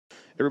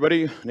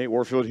Everybody, Nate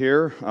Warfield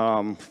here.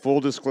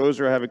 Full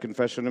disclosure, I have a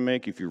confession to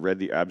make. If you read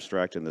the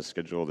abstract and the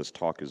schedule, this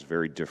talk is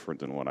very different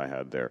than what I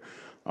had there.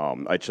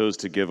 I chose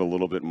to give a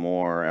little bit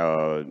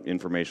more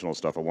informational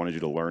stuff. I wanted you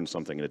to learn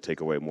something and to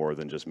take away more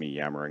than just me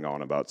yammering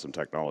on about some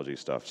technology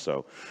stuff.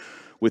 So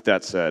with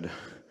that said,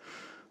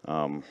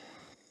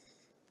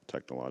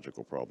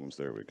 technological problems,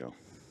 there we go.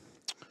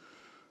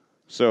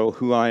 So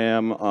who I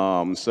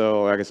am,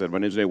 so like I said, my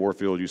name is Nate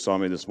Warfield. You saw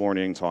me this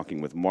morning talking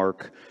with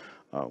Mark.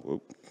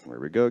 There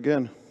we go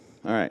again.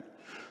 All right.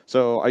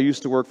 So I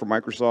used to work for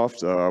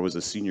Microsoft. I was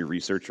a senior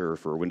researcher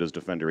for Windows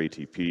Defender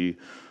ATP.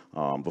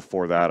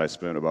 Before that, I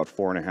spent about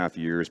 4.5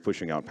 years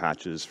pushing out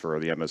patches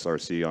for the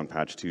MSRC on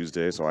Patch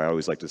Tuesday. So I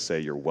always like to say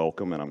you're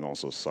welcome, and I'm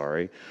also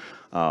sorry.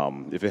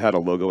 If it had a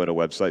logo and a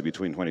website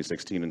between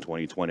 2016 and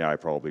 2020, I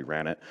probably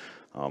ran it.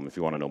 If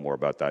you want to know more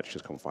about that,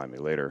 just come find me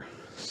later.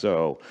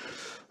 So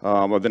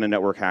I've been a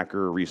network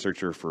hacker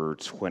researcher for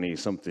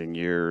 20-something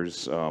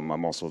years.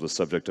 I'm also the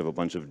subject of a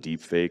bunch of deep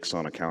fakes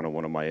on account of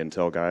one of my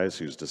Intel guys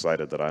who's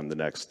decided that I'm the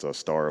next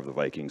star of the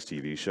Vikings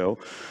TV show.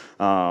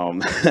 I'm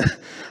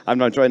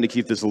not trying to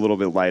keep this a little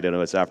bit light. I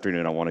know it's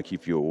afternoon. I want to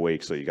keep you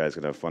awake so you guys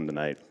can have fun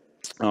tonight.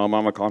 I'm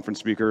a conference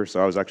speaker,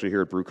 so I was actually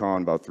here at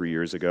BruCON about 3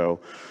 years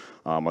ago.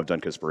 I've done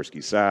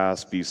Kaspersky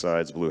SAS,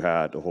 B-Sides, Blue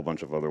Hat, a whole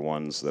bunch of other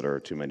ones that are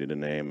too many to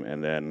name.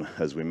 And then,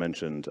 as we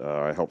mentioned,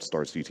 I helped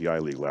start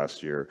CTI League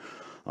last year.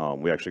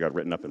 We actually got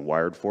written up in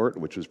Wired for it,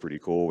 which was pretty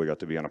cool. We got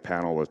to be on a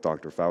panel with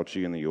Dr.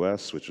 Fauci in the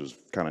US, which was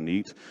kind of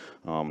neat.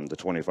 The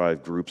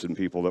 25 groups and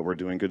people that were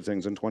doing good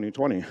things in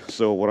 2020.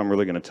 So what I'm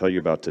really going to tell you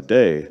about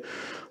today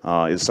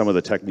is some of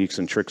the techniques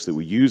and tricks that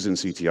we use in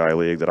CTI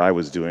League that I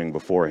was doing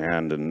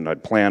beforehand and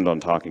I'd planned on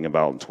talking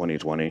about in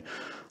 2020.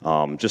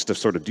 Just to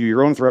sort of do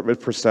your own threat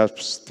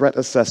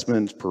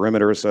assessments,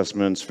 perimeter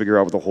assessments, figure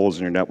out the holes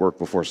in your network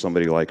before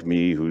somebody like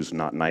me, who's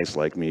not nice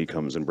like me,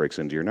 comes and breaks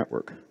into your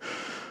network.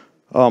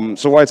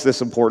 So why is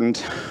this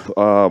important?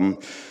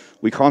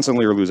 We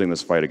constantly are losing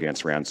this fight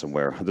against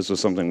ransomware. This was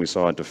something we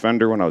saw at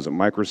Defender when I was at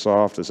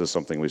Microsoft. This is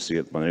something we see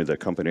at the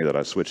company that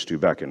I switched to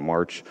back in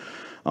March.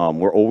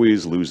 We're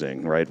always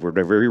losing, right?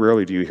 Very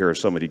rarely do you hear of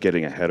somebody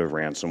getting ahead of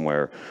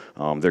ransomware.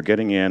 They're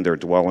getting in, they're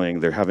dwelling,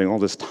 they're having all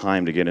this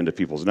time to get into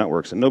people's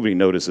networks, and nobody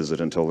notices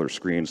it until their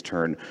screens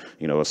turn,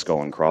 a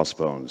skull and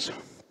crossbones.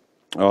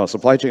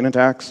 Supply chain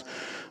attacks.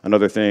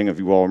 Another thing, if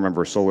you all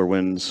remember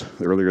SolarWinds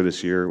earlier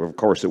this year, of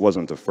course it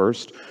wasn't the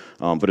first,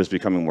 but it's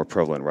becoming more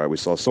prevalent, right? We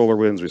saw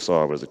SolarWinds, we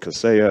saw,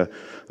 Kaseya.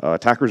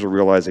 Attackers are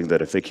realizing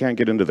that if they can't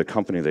get into the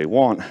company they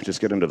want, just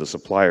get into the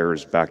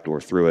suppliers,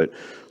 backdoor through it.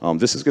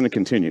 This is going to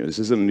continue. This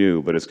isn't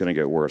new, but it's going to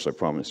get worse, I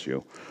promise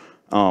you.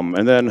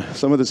 And then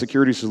some of the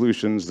security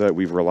solutions that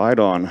we've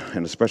relied on,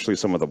 and especially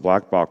some of the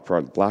black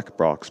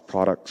box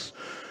products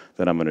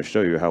that I'm going to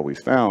show you how we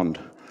found,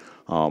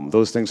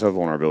 those things have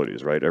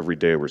vulnerabilities, right? Every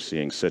day we're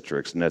seeing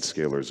Citrix,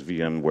 NetScalers,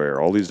 VMware,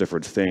 all these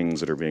different things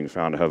that are being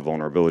found to have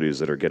vulnerabilities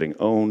that are getting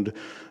owned,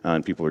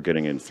 and people are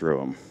getting in through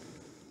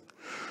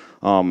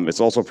them. It's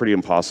also pretty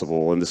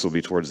impossible, and this will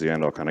be towards the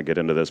end, I'll kind of get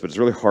into this, but it's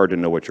really hard to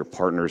know what your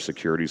partner's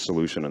security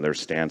solution and their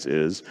stance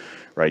is,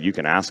 right? You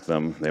can ask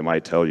them, they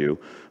might tell you,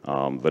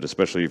 but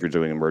especially if you're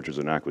doing mergers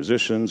and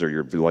acquisitions, or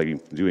you're doing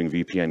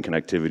VPN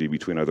connectivity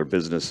between other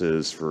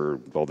businesses for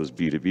all this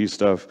B2B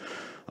stuff,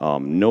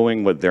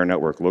 knowing what their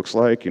network looks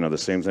like, the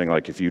same thing,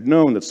 like if you'd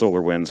known that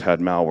SolarWinds had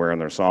malware in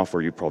their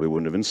software, you probably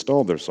wouldn't have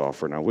installed their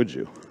software, now would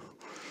you?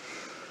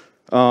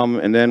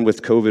 And then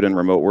with COVID and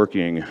remote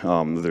working,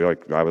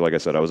 like I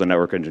said, I was a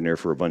network engineer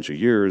for a bunch of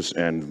years,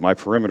 and my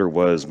perimeter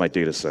was my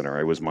data center.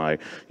 It was my,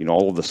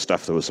 all of the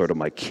stuff that was sort of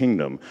my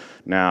kingdom.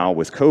 Now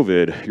with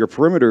COVID, your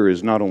perimeter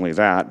is not only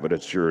that, but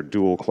it's your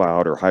dual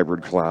cloud or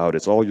hybrid cloud.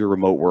 It's all your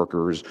remote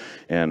workers,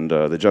 and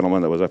the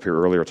gentleman that was up here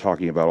earlier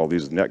talking about all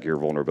these Netgear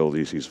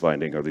vulnerabilities he's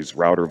finding, or these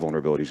router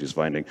vulnerabilities he's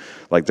finding.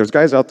 Like there's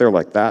guys out there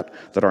like that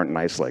aren't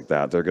nice like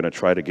that. They're going to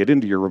try to get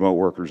into your remote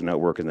workers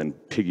network and then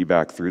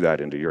piggyback through that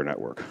into your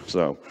network.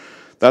 So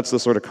that's the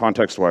sort of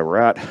context where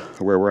we're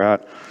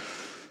at.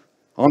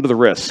 On to the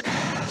risk.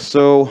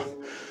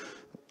 So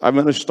I'm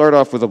going to start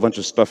off with a bunch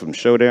of stuff from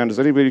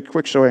Shodan.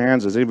 Quick show of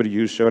hands, does anybody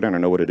use Shodan or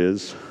know what it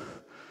is?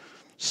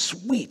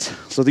 Sweet.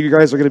 So you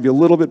guys are going to be a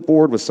little bit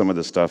bored with some of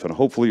this stuff, and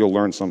hopefully you'll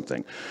learn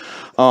something.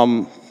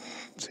 Dang,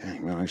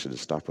 man, I should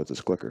have stopped with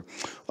this clicker.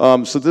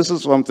 So this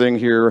is something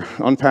here,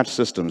 unpatched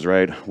systems,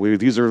 right?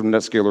 These are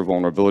NetScaler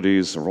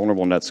vulnerabilities,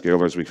 vulnerable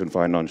NetScalers we can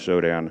find on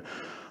Shodan.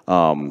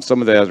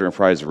 Some of that is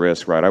enterprise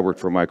risk, right? I worked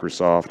for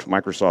Microsoft.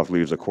 Microsoft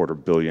leaves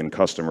 250 million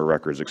customer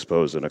records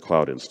exposed in a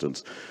cloud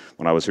instance.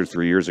 When I was here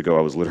 3 years ago,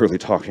 I was literally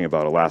talking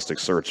about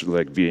Elasticsearch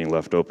like being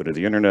left open to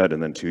the internet,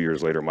 and then 2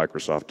 years later,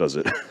 Microsoft does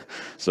it.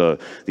 So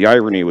the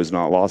irony was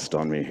not lost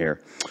on me here.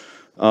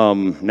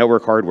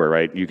 Network hardware,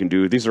 right? You can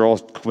do, these are all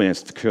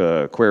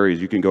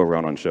queries you can go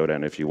around on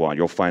Shodan if you want.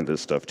 You'll find this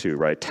stuff too,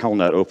 right?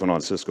 Telnet open on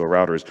Cisco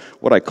routers.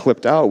 What I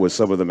clipped out was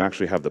some of them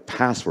actually have the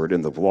password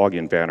in the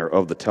login banner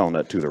of the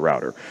Telnet to the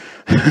router.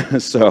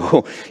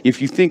 So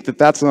if you think that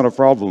that's not a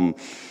problem,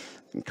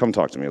 Come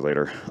talk to me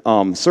later.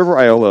 Server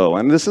ILO,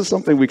 and this is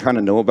something we kind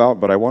of know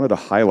about, but I wanted to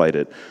highlight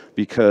it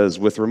because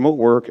with remote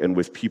work and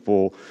with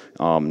people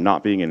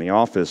not being in the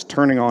office,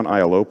 turning on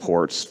ILO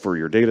ports for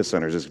your data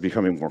centers is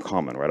becoming more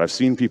common, right? I've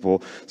seen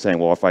people saying,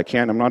 well, if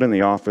I'm not in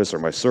the office or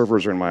my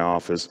servers are in my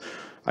office,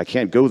 I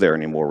can't go there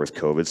anymore with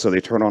COVID, so they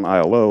turn on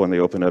ILO and they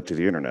open up to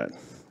the internet,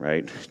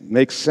 right?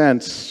 Makes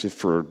sense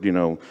for,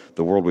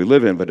 the world we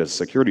live in, but as a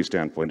security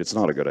standpoint, it's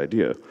not a good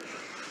idea.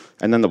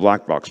 And then the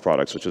black box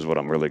products, which is what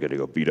I'm really going to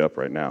go beat up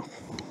right now.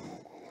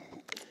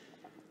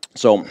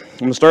 So I'm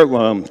going to start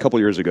a couple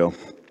years ago.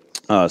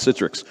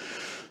 Citrix.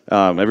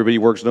 Everybody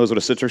knows what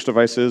a Citrix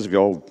device is. Have you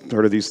all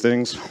heard of these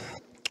things?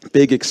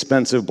 Big,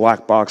 expensive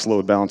black box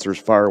load balancers,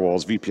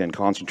 firewalls, VPN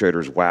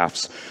concentrators,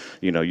 WAFs.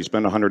 You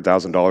spend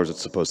 $100,000,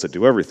 it's supposed to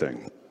do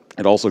everything.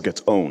 It also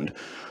gets owned.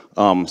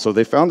 So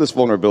they found this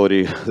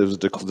vulnerability that was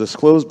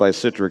disclosed by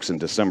Citrix in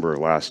December of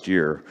last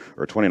year,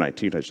 or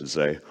 2019, I should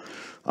say.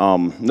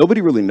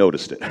 Nobody really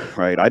noticed it,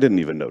 right? I didn't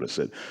even notice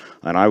it.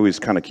 And I always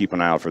kind of keep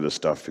an eye out for this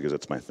stuff because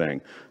it's my thing.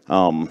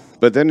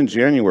 But then in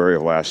January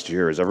of last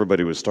year, as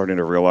everybody was starting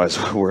to realize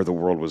where the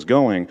world was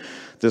going,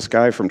 this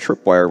guy from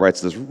Tripwire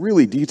writes this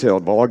really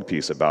detailed blog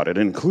piece about it,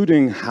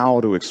 including how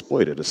to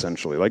exploit it,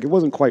 essentially. Like, it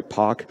wasn't quite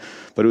POC,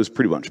 but it was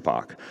pretty much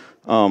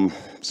POC.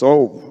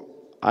 So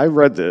I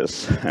read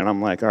this, and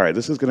I'm like, all right,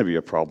 this is going to be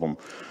a problem.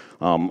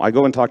 I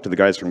go and talk to the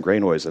guys from Gray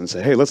Noise and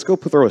say, hey, let's go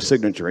throw a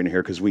signature in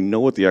here because we know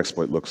what the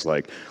exploit looks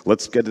like.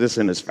 Let's get this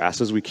in as fast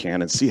as we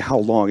can and see how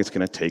long it's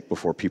going to take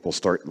before people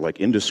start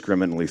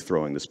indiscriminately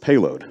throwing this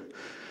payload.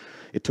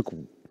 It took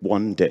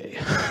 1 day.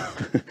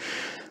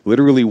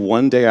 Literally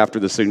 1 day after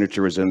the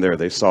signature was in there,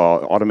 they saw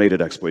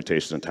automated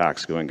exploitation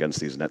attacks going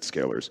against these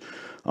NetScalers.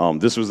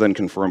 This was then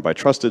confirmed by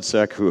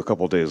TrustedSec, who a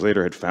couple days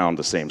later had found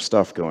the same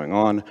stuff going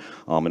on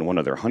in one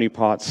of their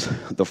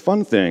honeypots. The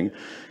fun thing,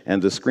 and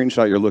the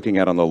screenshot you're looking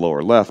at on the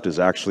lower left is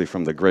actually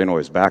from the Gray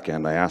Noise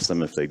backend. I asked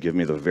them if they'd give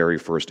me the very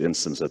first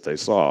instance that they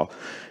saw.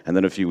 And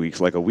then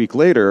a week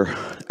later,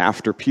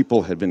 after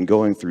people had been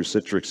going through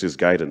Citrix's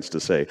guidance to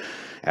say,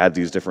 add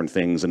these different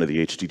things into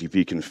the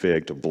HTTP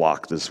config to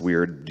block this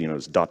weird,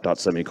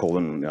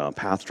 semicolon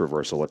path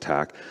traversal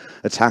attack,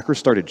 attackers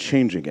started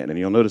changing it. And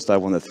you'll notice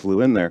that one that flew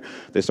in there,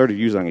 they started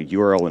using a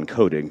URL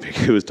encoding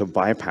because it was to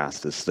bypass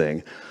this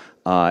thing.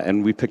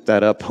 And we picked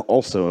that up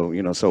also,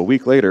 so a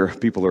week later,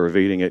 people are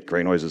evading it,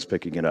 Gray Noise is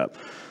picking it up.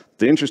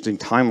 The interesting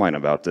timeline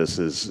about this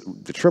is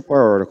the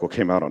Tripwire article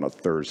came out on a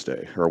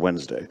Thursday or a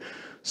Wednesday.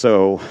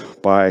 So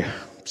by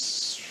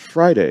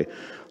Friday,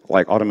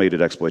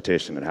 automated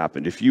exploitation had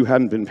happened. If you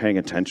hadn't been paying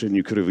attention,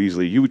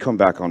 you would come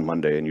back on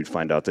Monday and you'd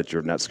find out that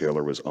your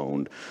NetScaler was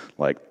owned,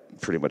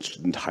 pretty much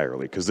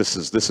entirely, because this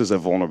is a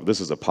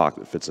POC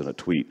that fits in a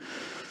tweet.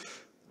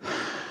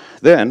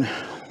 Then,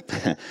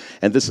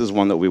 and this is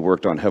one that we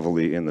worked on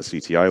heavily in the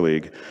CTI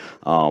League.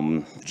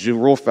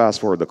 Roll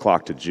fast forward the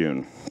clock to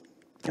June.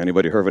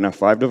 Anybody heard of an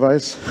F5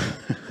 device?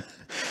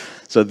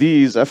 So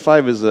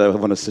F5 is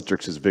one of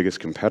Citrix's biggest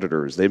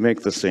competitors. They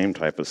make the same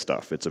type of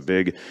stuff. It's a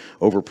big,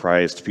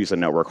 overpriced piece of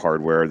network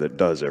hardware that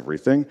does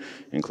everything,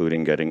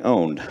 including getting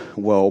owned.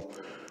 Well,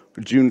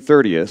 June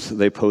 30th,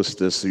 they post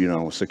this,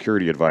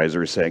 security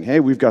advisory saying, hey,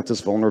 we've got this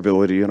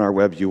vulnerability in our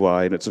web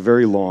UI, and it's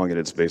very long, and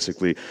it's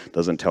basically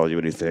doesn't tell you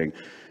anything.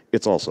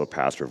 It's also a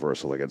path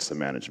reversal against the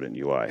management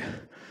UI.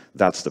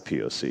 That's the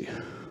POC.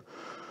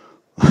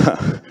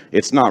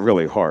 It's not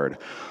really hard.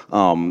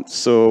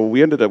 So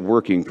we ended up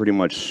working pretty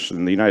much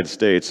in the United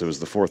States. It was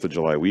the 4th of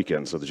July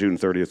weekend. So the June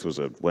 30th was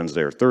a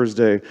Wednesday or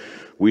Thursday.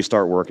 We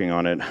start working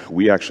on it.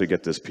 We actually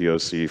get this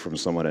POC from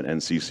someone at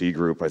NCC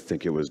Group. I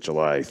think it was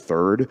July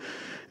 3rd.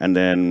 And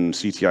then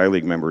CTI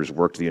League members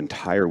worked the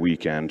entire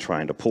weekend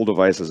trying to pull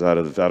devices out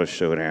of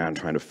Shodan,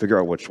 trying to figure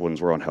out which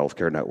ones were on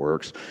healthcare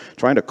networks,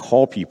 trying to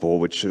call people,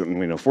 which,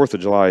 4th of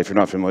July, if you're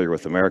not familiar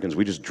with Americans,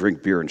 we just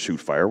drink beer and shoot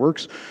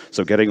fireworks.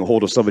 So getting a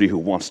hold of somebody who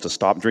wants to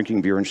stop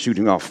drinking beer and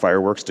shooting off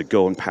fireworks to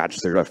go and patch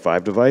their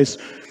F5 device,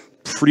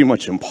 pretty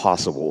much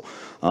impossible.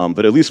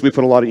 But at least we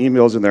put a lot of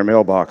emails in their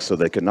mailbox so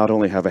they could not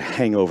only have a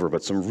hangover,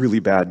 but some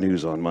really bad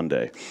news on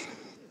Monday.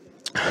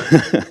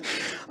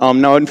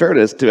 Now, in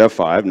fairness to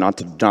F5,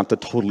 not to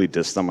totally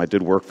diss them, I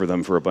did work for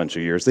them for a bunch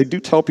of years. They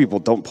do tell people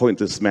don't point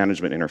this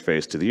management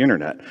interface to the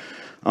internet.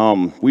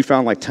 We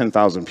found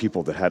 10,000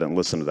 people that hadn't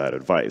listened to that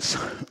advice.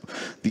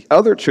 The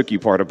other tricky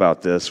part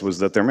about this was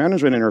that their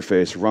management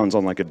interface runs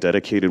on a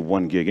dedicated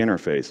 1 gig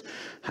interface.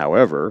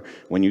 However,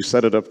 when you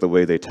set it up the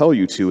way they tell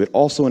you to, it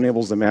also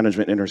enables the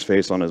management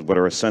interface on what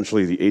are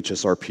essentially the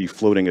HSRP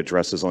floating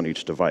addresses on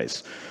each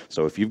device.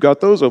 So if you've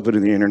got those open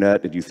in the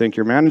internet and you think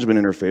your management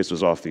interface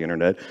was off the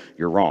internet,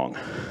 you're wrong.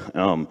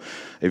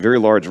 A very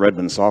large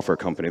Redmond software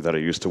company that I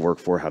used to work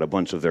for had a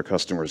bunch of their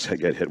customers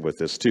get hit with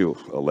this too,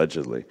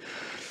 allegedly.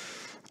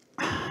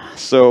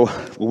 So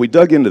when we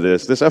dug into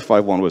this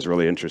F5 one was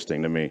really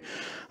interesting to me.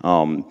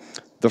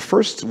 The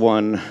first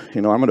one,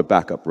 I'm going to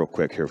back up real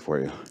quick here for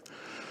you.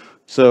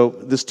 So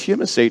this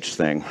TMSH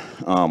thing,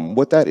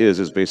 what that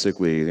is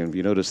basically, and if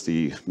you notice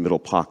the middle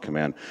POC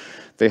command,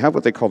 they have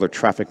what they call their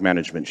traffic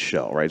management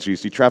shell, right? So you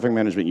see traffic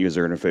management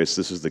user interface,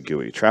 this is the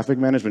GUI. Traffic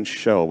management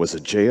shell was a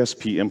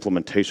JSP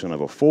implementation of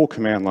a full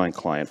command line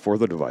client for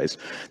the device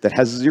that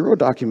has zero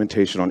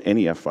documentation on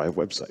any F5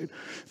 website.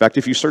 In fact,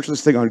 if you search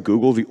this thing on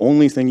Google, the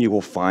only thing you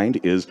will find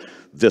is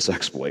this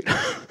exploit.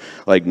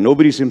 Like,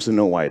 nobody seems to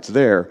know why it's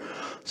there.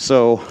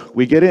 So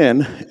we get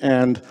in,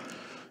 and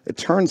it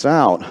turns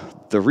out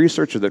the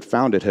researcher that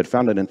found it had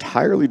found an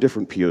entirely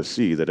different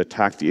POC that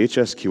attacked the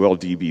HSQL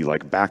DB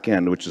like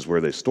backend, which is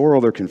where they store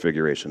all their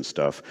configuration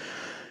stuff.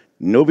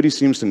 Nobody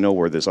seems to know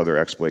where this other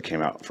exploit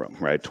came out from,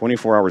 right?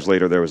 24 hours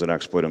later, there was an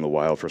exploit in the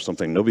wild for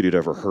something nobody had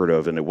ever heard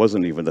of, and it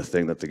wasn't even the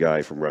thing that the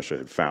guy from Russia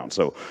had found.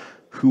 So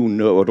who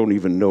knows? I don't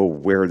even know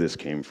where this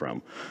came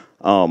from.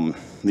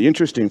 The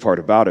interesting part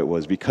about it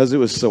was because it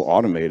was so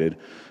automated,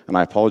 and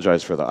I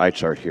apologize for the eye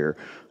chart here,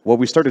 what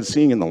we started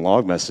seeing in the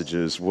log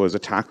messages was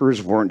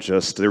attackers weren't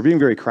just, they're being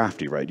very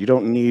crafty, right? You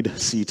don't need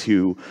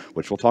C2,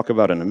 which we'll talk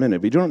about in a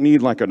minute, but you don't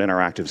need like an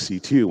interactive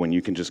C2 when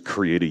you can just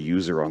create a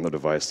user on the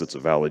device that's a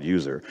valid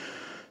user.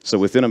 So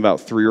within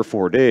about 3 or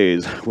 4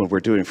 days, when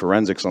we're doing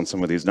forensics on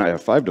some of these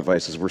F5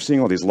 devices, we're seeing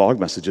all these log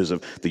messages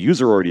of the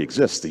user already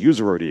exists, the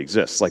user already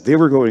exists. Like they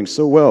were going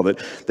so well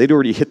that they'd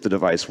already hit the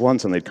device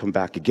once and they'd come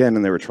back again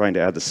and they were trying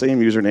to add the same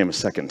username a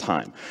second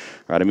time,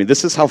 right? I mean,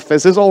 this is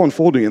all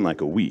unfolding in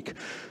like a week.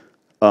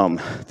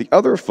 The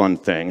other fun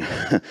thing,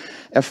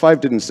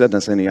 F5 didn't send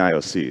us any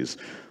IOCs.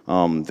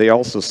 They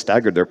also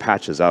staggered their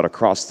patches out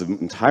across the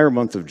entire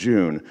month of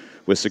June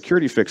with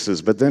security fixes,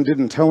 but then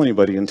didn't tell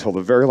anybody until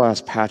the very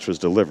last patch was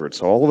delivered.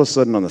 So all of a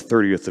sudden on the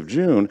 30th of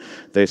June,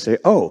 they say,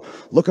 oh,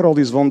 look at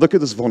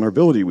this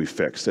vulnerability we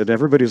fixed. And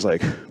everybody's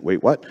like,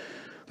 wait, what?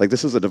 Like,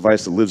 this is a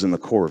device that lives in the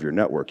core of your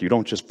network. You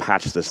don't just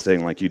patch this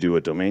thing like you do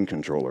a domain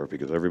controller,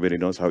 because everybody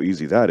knows how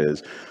easy that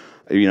is.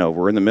 You know,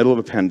 we're in the middle of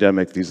a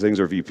pandemic. These things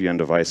are VPN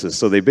devices,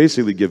 so they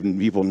basically give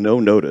people no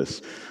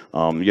notice.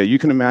 Yeah, you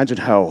can imagine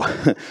how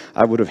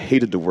I would have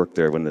hated to work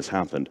there when this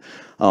happened.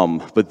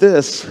 But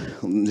this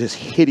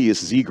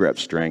hideous zgrep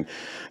string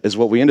is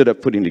what we ended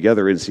up putting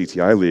together in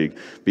CTI League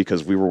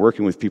because we were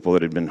working with people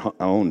that had been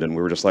owned, and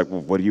we were just like,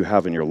 well, what do you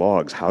have in your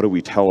logs? How do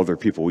we tell other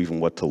people even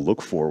what to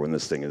look for when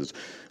this thing is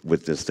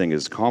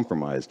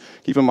compromised?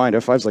 Keep in mind,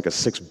 F5 is like a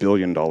 $6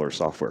 billion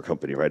software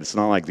company, right? It's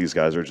not like these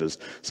guys are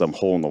just some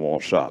hole-in-the-wall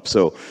shop.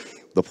 So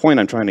the point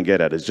I'm trying to get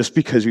at is just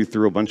because you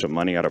threw a bunch of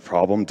money at a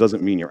problem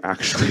doesn't mean you're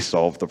actually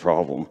solved the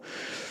problem.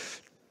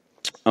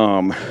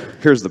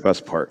 Here's the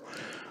best part.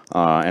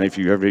 And if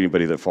you have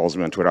anybody that follows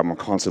me on Twitter, I'm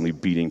constantly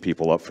beating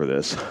people up for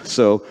this.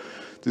 So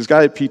this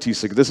guy at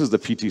this is the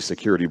PT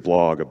Security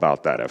blog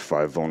about that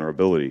F5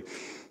 vulnerability.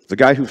 The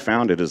guy who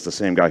found it is the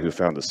same guy who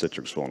found the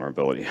Citrix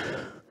vulnerability.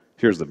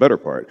 Here's the better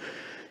part.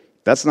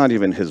 That's not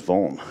even his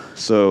vuln.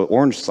 So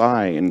Orange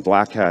Sai in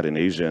Black Hat in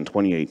Asia in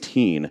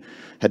 2018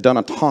 had done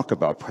a talk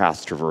about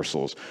path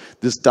traversals.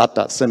 This ...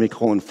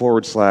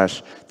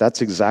 /,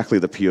 that's exactly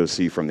the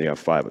POC from the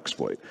F5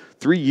 exploit.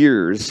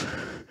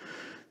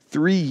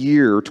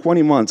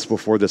 20 months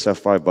before this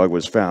F5 bug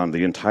was found,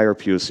 the entire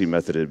POC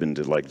method had been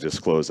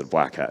disclosed at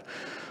Black Hat.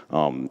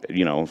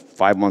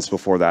 5 months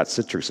before that,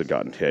 Citrix had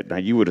gotten hit. Now,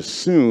 you would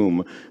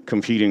assume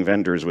competing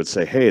vendors would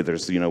say, hey,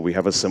 we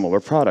have a similar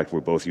product. We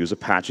both use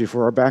Apache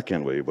for our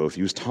backend. We both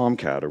use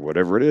Tomcat or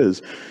whatever it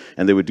is.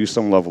 And they would do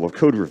some level of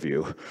code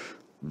review.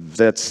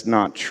 That's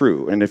not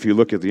true. And if you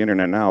look at the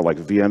internet now, like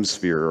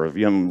VMsphere or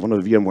one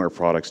of the VMware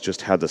products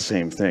just had the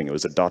same thing. It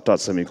was a ...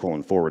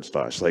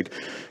 /. Like,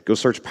 go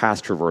search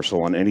path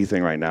traversal on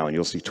anything right now, and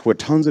you'll see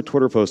tons of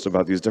Twitter posts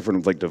about these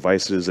different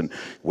devices and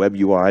web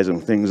UIs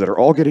and things that are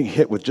all getting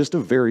hit with just a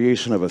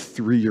variation of a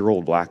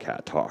 3-year-old Black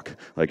Hat talk.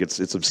 Like,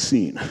 it's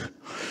obscene.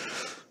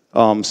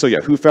 So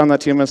yeah, who found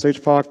that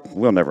TMSH POC?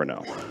 We'll never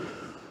know.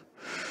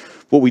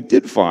 What we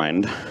did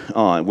find,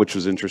 which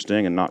was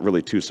interesting and not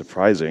really too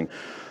surprising,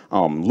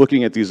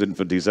 looking at these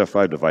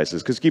F5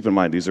 devices, because keep in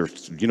mind,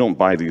 you don't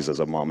buy these as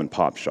a mom and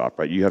pop shop,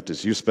 right? You're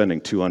spending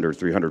 $200,000,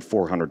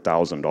 $300,000,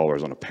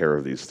 $400,000 on a pair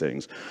of these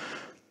things.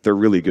 They're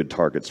really good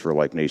targets for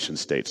nation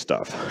state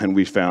stuff. And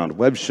we found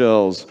web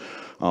shells,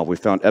 we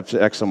found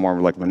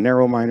XMR like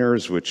Monero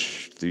miners,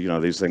 which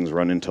these things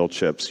run Intel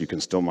chips. You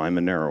can still mine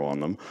Monero on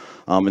them.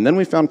 And then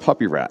we found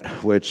Puppy Rat,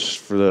 which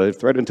for the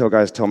threat intel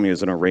guys tell me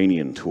is an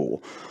Iranian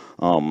tool.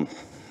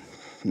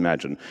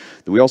 Imagine.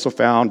 We also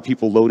found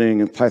people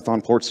loading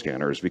Python port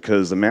scanners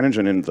because the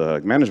management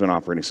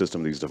operating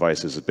system of these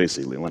devices is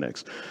basically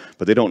Linux,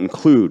 but they don't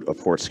include a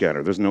port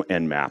scanner. There's no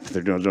Nmap.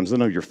 There's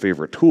none of your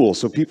favorite tools,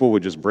 so people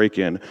would just break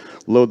in,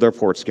 load their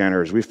port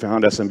scanners. We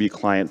found SMB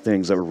client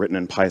things that were written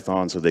in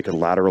Python so they could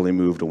laterally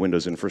move to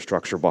Windows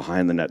infrastructure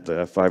behind the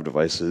F5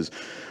 devices.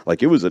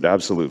 Like, it was an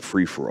absolute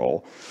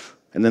free-for-all.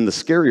 And then the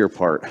scarier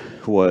part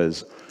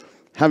was,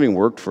 having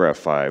worked for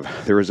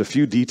F5, there was a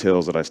few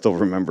details that I still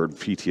remembered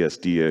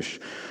PTSD-ish.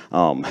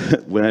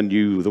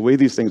 The way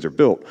these things are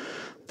built,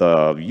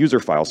 the user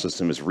file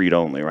system is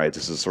read-only, right?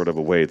 This is sort of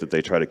a way that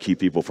they try to keep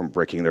people from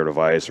breaking their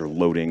device or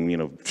loading,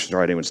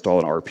 trying to install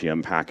an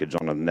RPM package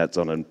on a net,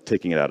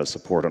 taking it out of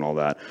support and all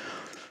that.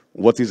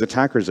 What these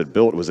attackers had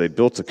built was they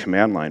built a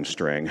command line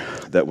string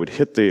that would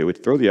it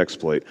would throw the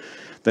exploit,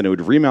 then it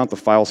would remount the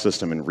file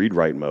system in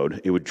read-write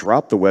mode, it would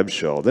drop the web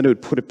shell, then it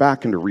would put it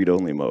back into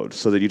read-only mode,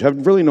 so that you'd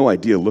have really no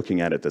idea looking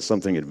at it that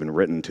something had been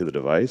written to the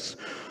device.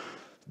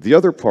 The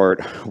other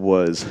part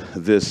was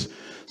this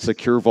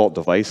secure vault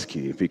device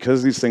key.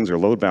 Because these things are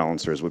load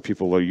balancers, what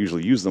people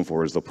usually use them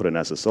for is they'll put an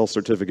SSL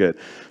certificate,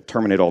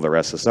 terminate all their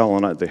SSL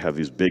on it. They have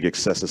these big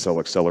SSL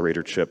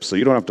accelerator chips, so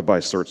you don't have to buy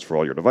certs for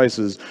all your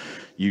devices.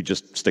 You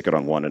just stick it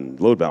on one and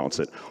load balance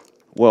it.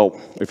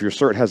 Well, if your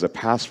cert has a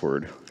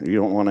password, you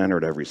don't want to enter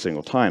it every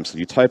single time, so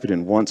you type it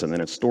in once and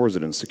then it stores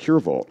it in Secure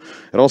Vault.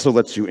 It also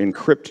lets you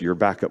encrypt your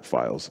backup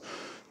files.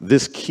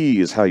 This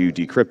key is how you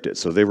decrypt it.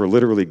 So they were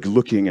literally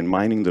looking and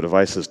mining the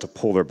devices to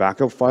pull their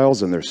backup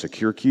files and their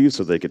secure keys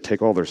so they could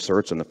take all their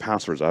certs and the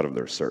passwords out of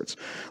their certs.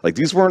 Like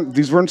these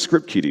weren't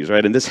script keyes,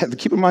 right? And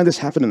keep in mind this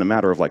happened in a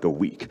matter of like a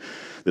week.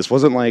 This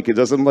wasn't like, it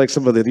doesn't like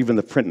some of the, even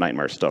the print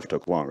nightmare stuff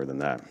took longer than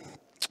that.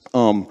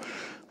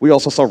 We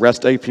also saw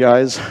REST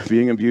APIs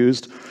being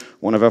abused.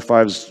 One of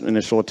F5's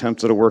initial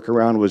attempts at a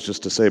workaround was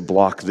just to say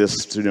block this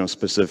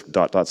specific ...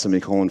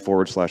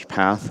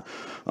 /path.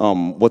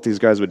 What these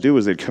guys would do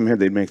is they'd come here,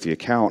 they'd make the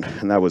account,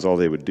 and that was all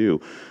they would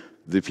do.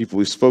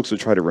 These folks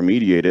would try to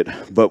remediate it,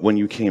 but when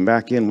you came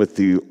back in with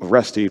the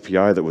REST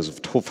API that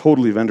was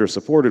totally vendor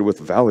supported with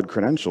valid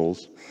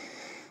credentials,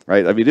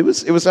 right? I mean, it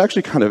was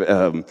actually kind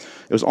of,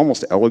 it was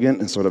almost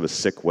elegant in sort of a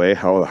sick way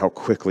how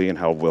quickly and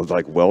how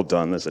well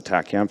done this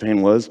attack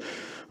campaign was.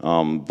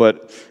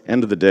 But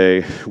end of the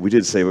day, we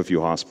did save a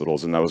few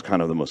hospitals, and that was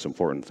kind of the most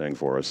important thing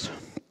for us.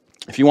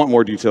 If you want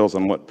more details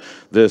on what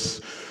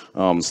this,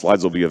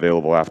 slides will be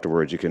available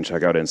afterwards. You can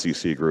check out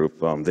NCC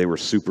Group. They were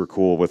super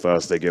cool with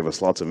us. They gave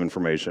us lots of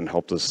information,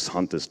 helped us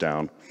hunt this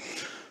down.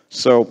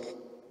 So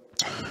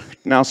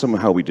now some of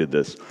how we did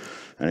this.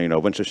 And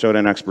a bunch of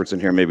Shodan experts in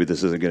here, maybe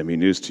this isn't going to be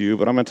news to you,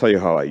 but I'm going to tell you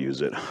how I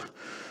use it.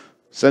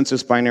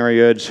 Census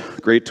Binary Edge,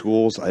 great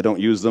tools. I don't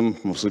use them,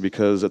 mostly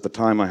because at the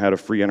time I had a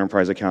free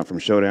enterprise account from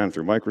Shodan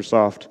through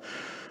Microsoft.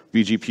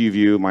 BGP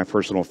View, my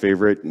personal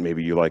favorite.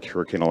 Maybe you like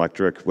Hurricane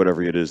Electric,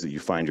 whatever it is that you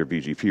find your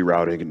BGP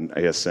routing and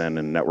ASN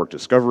and network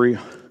discovery.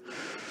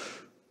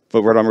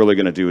 But what I'm really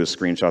going to do is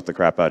screenshot the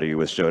crap out of you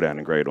with Shodan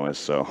and Gray Noise,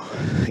 so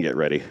get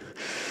ready.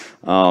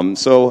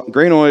 So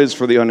Gray Noise,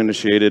 for the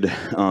uninitiated,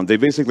 they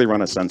basically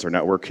run a sensor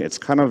network. It's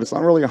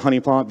not really a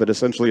honeypot, but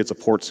essentially it's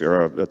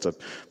it's a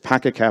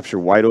packet capture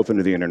wide open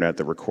to the internet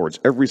that records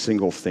every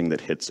single thing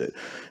that hits it.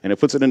 And it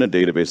puts it in a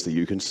database that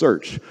you can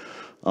search.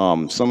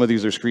 Some of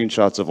these are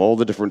screenshots of all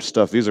the different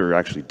stuff. These are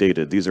actually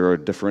dated. These are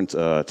different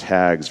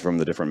tags from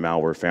the different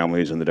malware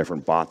families and the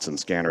different bots and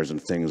scanners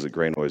and things that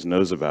Gray Noise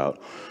knows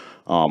about.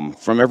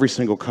 From every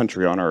single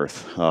country on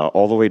Earth,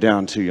 all the way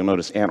down to, you'll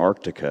notice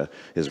Antarctica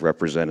is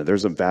represented.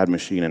 There's a bad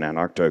machine in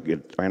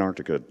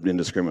Antarctica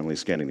indiscriminately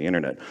scanning the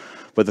internet.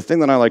 But the thing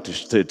that I like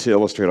to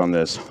illustrate on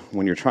this,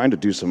 when you're trying to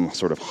do some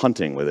sort of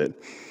hunting with it,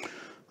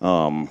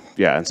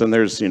 yeah, and so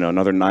there's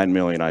another 9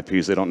 million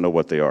IPs. They don't know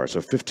what they are.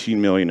 So 15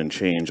 million and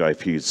change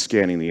IPs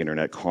scanning the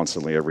internet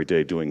constantly every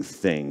day doing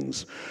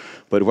things.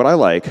 But what I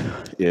like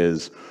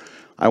is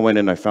I went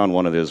in and I found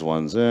one of these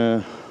ones.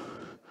 You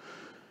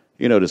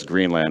notice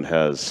Greenland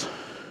has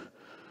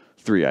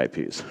 3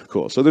 IPs.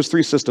 Cool. So there's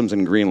 3 systems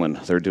in Greenland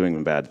that are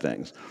doing bad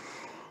things.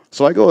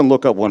 So I go and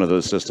look up one of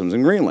those systems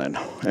in Greenland,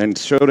 and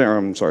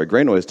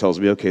Gray Noise tells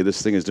me, okay,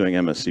 this thing is doing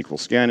MS SQL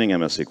scanning,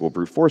 MS SQL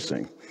brute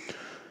forcing.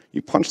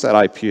 You punch that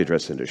IP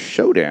address into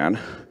Shodan,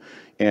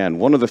 and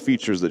one of the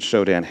features that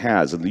Shodan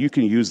has, and you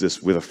can use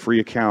this with a free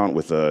account,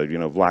 with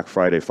a Black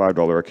Friday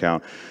 $5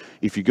 account.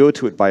 If you go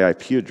to it by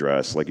IP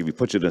address, like if you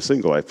put it in a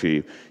single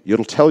IP,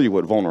 it'll tell you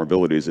what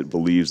vulnerabilities it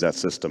believes that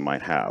system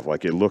might have.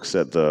 Like it looks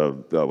at the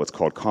what's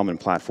called Common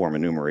Platform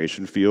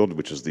Enumeration field,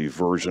 which is the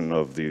version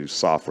of the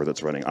software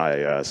that's running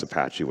IIS,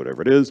 Apache,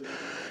 whatever it is,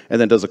 and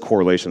then does a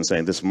correlation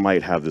saying this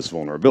might have this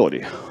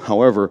vulnerability.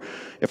 However,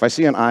 if I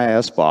see an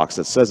IIS box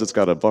that says it's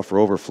got a buffer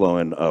overflow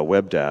in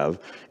WebDAV,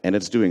 and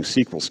it's doing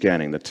SQL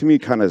scanning, that to me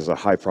kind of is a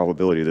high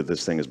probability that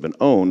this thing has been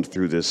owned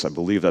through this. I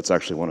believe that's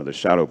actually one of the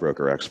shadow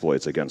broker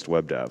exploits against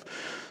WebDAV.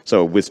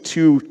 So with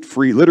 2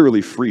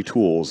 literally free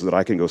tools that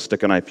I can go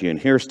stick an IP in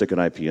here, stick an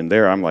IP in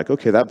there, I'm like,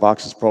 okay, that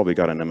box has probably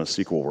got an MS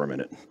SQL worm in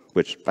it,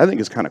 which I think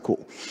is kind of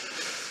cool.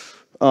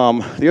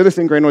 The other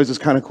thing Gray Noise is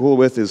kind of cool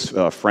with is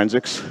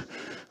forensics.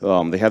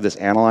 They have this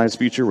analyze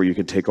feature where you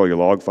can take all your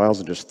log files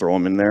and just throw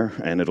them in there,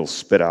 and it'll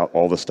spit out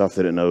all the stuff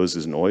that it knows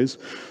is noise.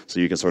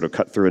 So you can sort of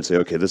cut through and say,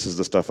 okay, this is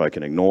the stuff I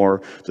can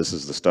ignore. This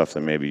is the stuff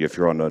that maybe if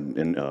you're on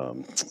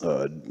an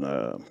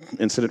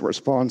incident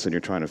response and you're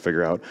trying to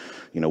figure out,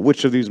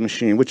 which of these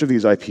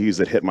IPs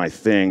that hit my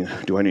thing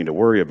do I need to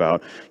worry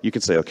about? You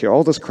could say, okay,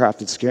 all this crap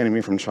that's scanning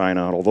me from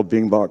China, all the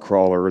Bing bot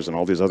crawlers and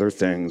all these other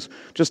things,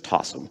 just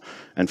toss them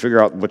and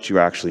figure out what you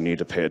actually need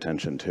to pay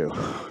attention to.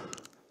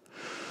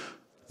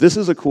 This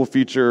is a cool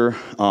feature.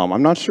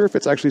 I'm not sure if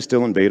it's actually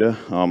still in beta.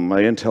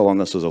 My intel on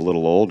this is a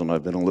little old, and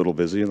I've been a little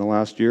busy in the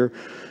last year.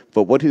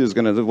 But what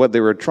they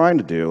were trying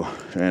to do,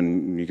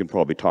 and you can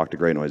probably talk to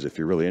Gray Noise if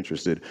you're really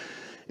interested,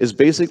 is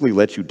basically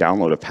let you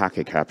download a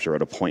packet capture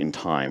at a point in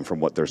time from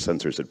what their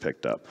sensors had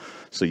picked up.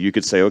 So you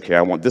could say, okay,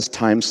 I want this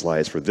time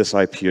slice for this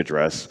IP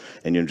address,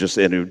 and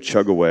it would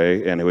chug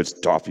away, and it would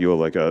drop you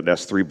like an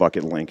S3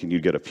 bucket link, and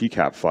you'd get a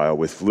PCAP file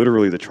with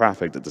literally the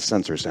traffic that the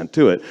sensor sent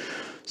to it.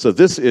 So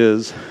this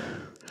is,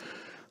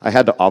 I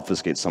had to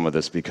obfuscate some of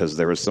this because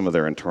there was some of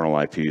their internal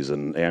IPs,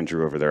 and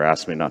Andrew over there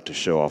asked me not to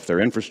show off their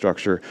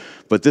infrastructure,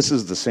 but this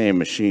is the same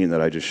machine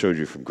that I just showed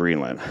you from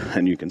Greenland.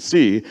 And you can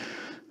see,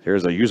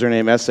 here's a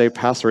username SA,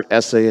 password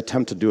SA,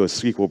 attempt to do a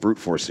SQL brute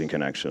forcing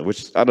connection,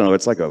 which, I don't know,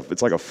 it's like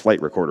a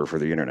flight recorder for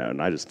the internet,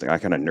 and I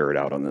kind of nerd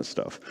out on this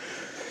stuff.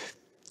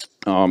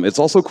 It's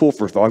also cool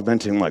for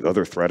augmenting like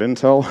other threat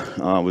intel.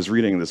 I was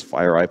reading this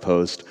FireEye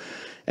post,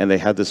 and they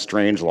had this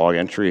strange log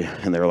entry,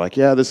 and they were like,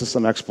 yeah, this is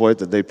some exploit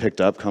that they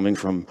picked up coming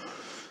from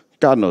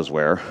God knows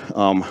where.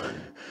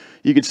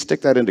 You could stick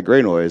that into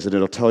gray noise, and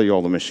it'll tell you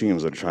all the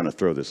machines that are trying to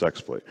throw this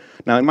exploit.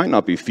 Now, it might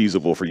not be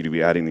feasible for you to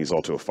be adding these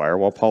all to a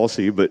firewall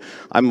policy, but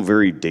I'm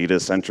very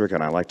data-centric,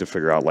 and I like to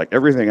figure out like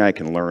everything I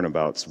can learn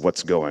about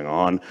what's going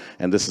on,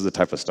 and this is the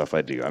type of stuff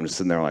I do. I'm just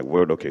sitting there like,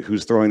 whoa, okay,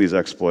 who's throwing these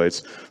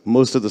exploits?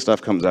 Most of the stuff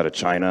comes out of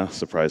China,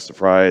 surprise,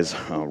 surprise.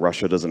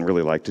 Russia doesn't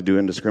really like to do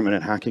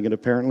indiscriminate hacking, and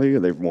apparently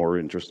they're more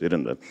interested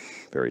in the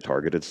very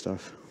targeted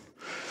stuff.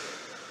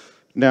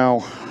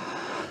 Now,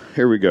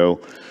 here we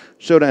go.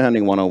 Showdown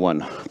Hunting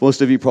 101.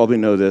 Most of you probably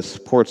know this.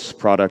 Ports,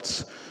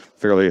 products,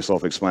 fairly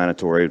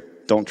self-explanatory.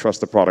 Don't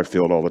trust the product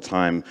field all the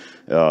time.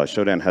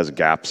 Showdown has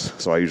gaps,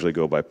 so I usually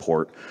go by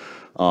port.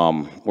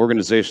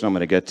 Organization I'm going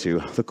to get to.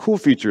 The cool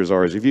features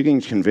are is if you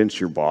can convince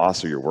your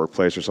boss or your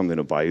workplace or something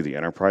to buy you the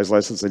enterprise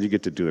license, then you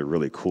get to do the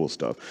really cool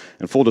stuff.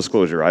 And full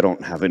disclosure, I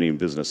don't have any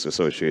business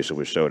association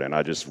with Showdown.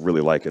 I just really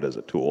like it as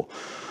a tool.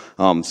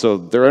 So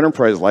their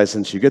enterprise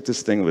license, you get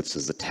this thing which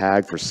is the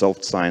tag for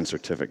self-signed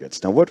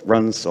certificates. Now, what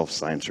runs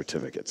self-signed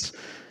certificates?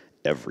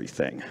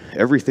 Everything.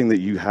 Everything that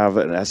you have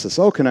an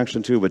SSL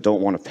connection to but don't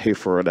want to pay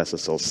for an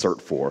SSL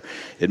cert for.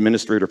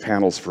 Administrator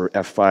panels for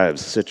F5s,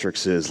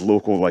 Citrixes,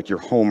 local, like your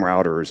home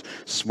routers,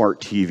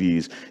 smart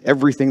TVs.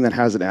 Everything that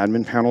has an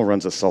admin panel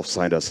runs a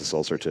self-signed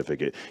SSL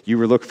certificate. You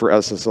were looking for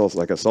SSLs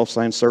like a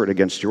self-signed cert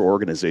against your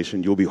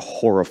organization, you'll be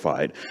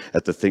horrified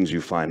at the things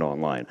you find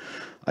online.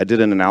 I did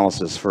an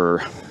analysis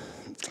for,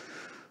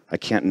 I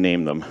can't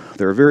name them.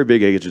 They're a very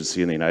big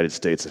agency in the United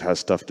States that has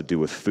stuff to do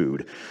with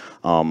food.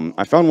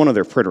 I found one of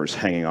their printers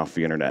hanging off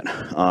the internet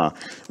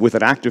with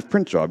an active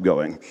print job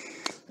going.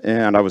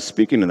 And I was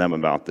speaking to them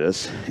about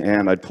this,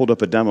 and I pulled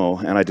up a demo,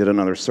 and I did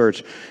another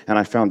search, and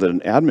I found an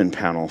admin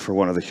panel for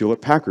one of the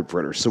Hewlett-Packard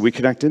printers. So we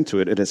connect into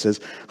it, and it says,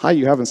 hi,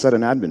 you haven't set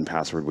an admin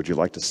password. Would you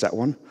like to set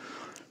one?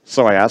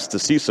 So I asked the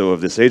CISO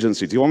of this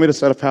agency, do you want me to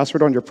set a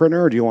password on your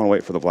printer, or do you want to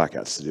wait for the Black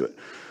Hats to do it?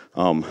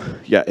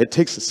 Yeah, it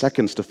takes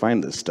seconds to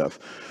find this stuff.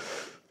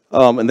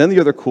 And then the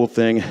other cool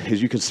thing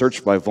is you can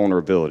search by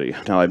vulnerability.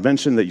 Now, I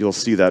mentioned that you'll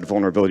see that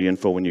vulnerability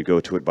info when you go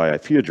to it by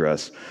IP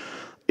address.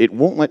 It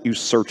won't let you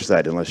search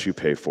that unless you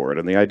pay for it.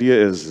 And the idea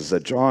is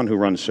that John, who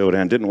runs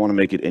Showdown, didn't want to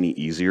make it any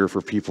easier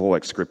for people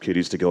like script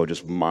kiddies to go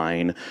just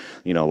mine.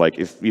 Like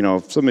if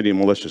somebody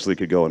maliciously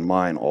could go and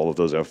mine all of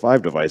those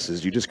F5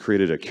 devices, you just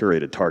created a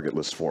curated target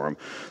list for them.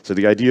 So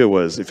the idea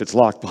was if it's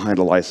locked behind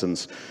a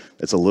license,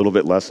 it's a little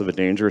bit less of a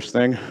dangerous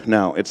thing.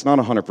 Now, it's not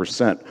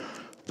 100%.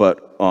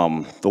 But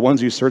the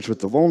ones you search with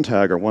the vuln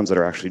tag are ones that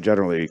are actually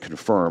generally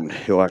confirmed.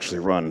 He'll actually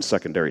run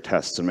secondary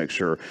tests and make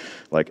sure,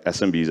 like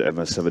SMB's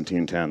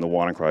MS1710, the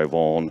WannaCry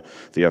vuln,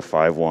 the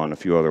F5 one, a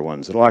few other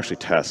ones. It'll actually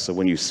test. So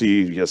when you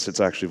see, yes, it's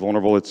actually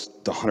vulnerable, it's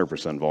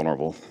 100%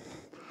 vulnerable.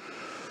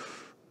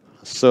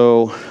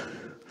 So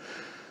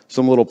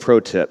some little pro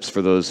tips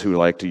for those who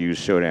like to use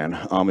Showdown.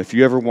 If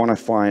you ever want to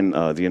find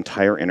the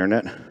entire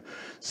internet,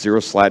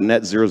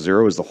 net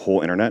 00 is the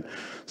whole internet.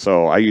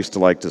 So I used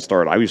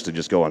to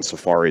just go on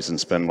safaris and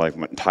spend like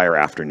my entire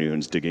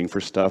afternoons digging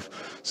for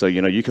stuff. So,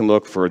 you can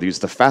look for the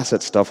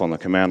facet stuff on the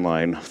command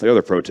line. The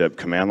other pro tip,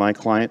 command line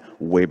client,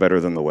 way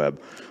better than the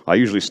web. I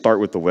usually start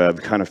with the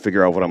web, kind of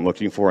figure out what I'm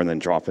looking for, and then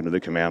drop into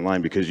the command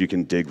line because you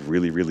can dig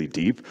really, really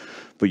deep.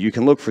 But you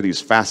can look for these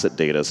facet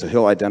data. So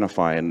he'll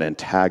identify and then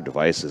tag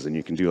devices, and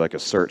you can do like a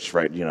search,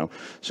 right?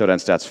 Showdown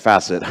stats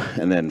facet.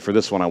 And then for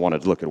this one, I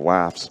wanted to look at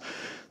WAFs.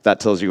 That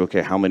tells you,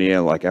 okay, how many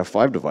like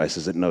F5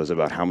 devices it knows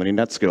about, how many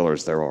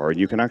NetScalers there are. And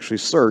you can actually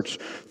search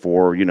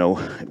for,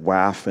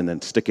 WAF and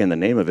then stick in the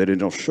name of it, and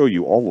it'll show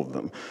you all of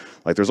them.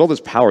 Like there's all this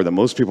power that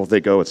most people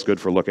think, oh, it's good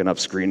for looking up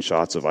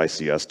screenshots of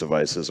ICS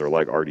devices or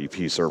like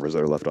RDP servers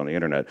that are left on the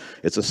internet.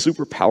 It's a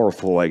super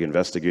powerful like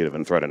investigative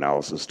and threat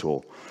analysis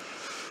tool.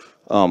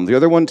 The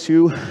other one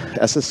too,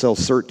 SSL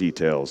cert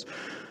details.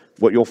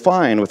 What you'll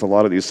find with a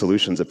lot of these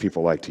solutions that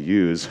people like to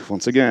use,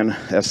 once again,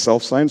 as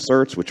self-signed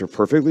certs, which are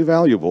perfectly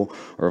valuable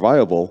or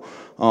viable,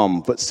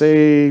 but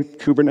say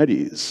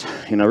Kubernetes.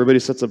 Everybody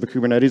sets up a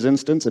Kubernetes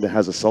instance and it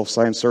has a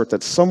self-signed cert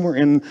that somewhere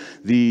in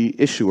the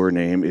issuer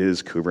name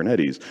is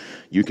Kubernetes.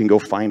 You can go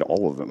find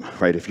all of them,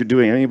 right? If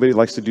anybody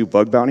likes to do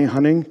bug bounty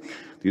hunting,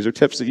 these are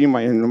tips that you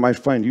might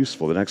find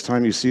useful. The next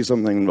time you see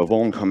something, a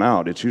vuln come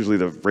out, it's usually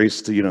the race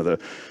to, the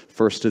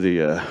first to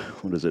the,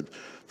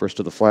 First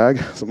to the flag,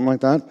 something like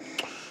that.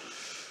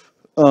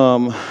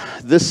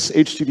 This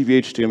HTTP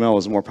HTML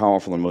is more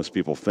powerful than most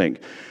people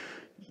think.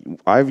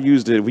 I've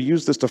used it, we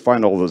used this to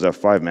find all those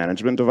F5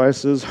 management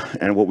devices,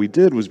 and what we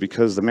did was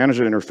because the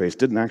management interface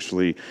didn't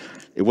actually,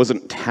 it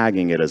wasn't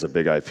tagging it as a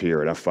big IP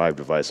or an F5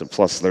 device, and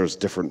plus there's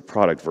different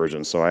product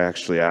versions, so I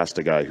actually asked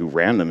a guy who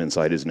ran them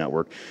inside his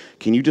network,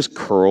 can you just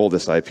curl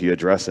this IP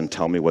address and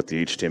tell me what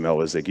the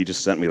HTML is? Like, he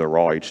just sent me the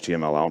raw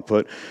HTML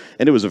output,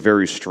 and it was a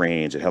very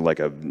strange, it had like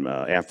a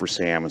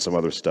ampersand and some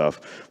other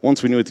stuff.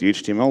 Once we knew what the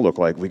HTML looked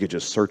like, we could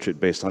just search it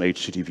based on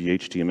HTTP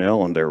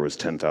HTML, and there was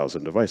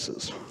 10,000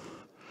 devices.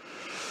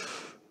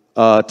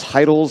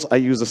 Titles, I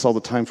use this all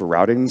the time for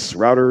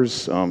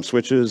routers,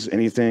 switches,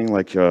 anything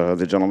like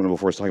the gentleman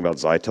before was talking about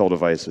Zytel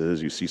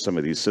devices. You see some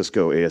of these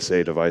Cisco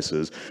ASA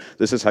devices.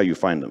 This is how you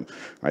find them,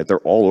 right? They're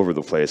all over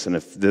the place. And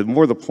if the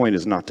more the point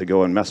is not to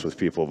go and mess with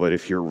people, but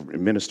if you're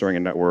administering a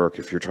network,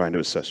 if you're trying to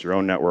assess your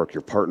own network,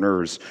 your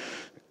partners,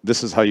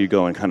 this is how you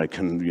go and kind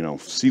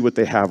of see what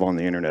they have on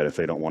the internet if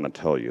they don't want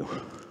to tell you.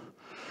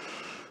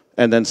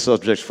 And then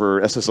subjects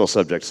for SSL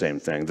subject, same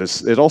thing.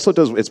 It also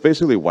does, it's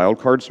basically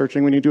wildcard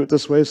searching when you do it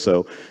this way.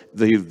 So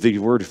the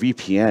word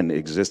VPN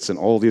exists in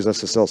all these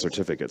SSL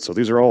certificates. So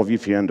these are all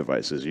VPN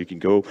devices. You can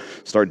go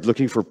start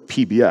looking for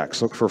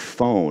PBX, look for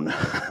phone,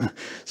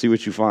 see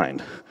what you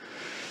find.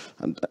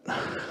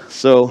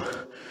 So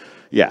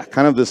yeah,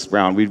 kind of this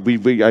round.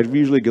 I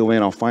usually go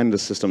in, I'll find the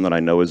system that I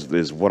know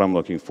is what I'm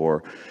looking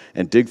for,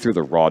 and dig through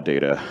the raw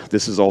data.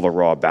 This is all the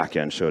raw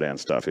backend Shodan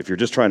stuff. If you're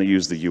just trying to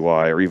use the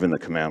UI or even the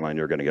command line,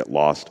 you're going to get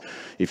lost.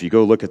 If you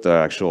go look at the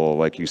actual,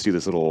 like you see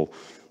this little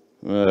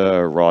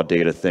raw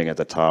data thing at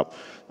the top,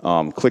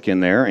 click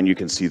in there and you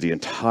can see the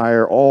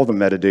all the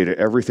metadata,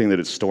 everything that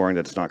it's storing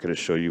that's not going to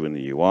show you in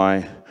the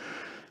UI.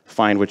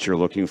 Find what you're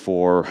looking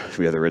for,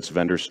 whether it's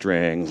vendor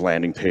strings,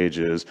 landing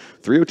pages.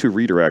 302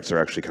 redirects are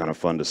actually kind of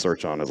fun to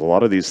search on, as a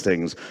lot of these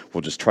things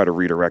will just try to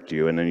redirect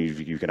you, and then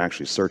you can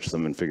actually search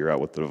them and figure out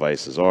what the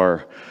devices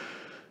are.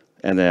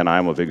 And then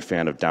I'm a big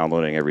fan of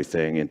downloading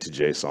everything into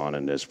JSON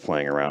and just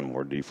playing around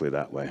more deeply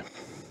that way.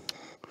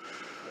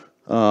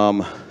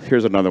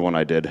 Here's another one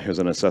I did. Here's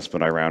an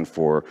assessment I ran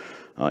for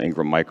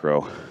Ingram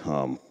Micro.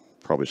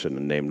 Probably shouldn't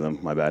have named them,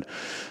 my bad.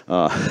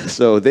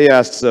 So they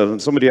asked,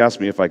 somebody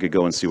asked me if I could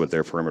go and see what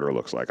their perimeter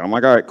looks like. I'm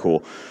like, all right,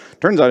 cool.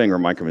 Turns out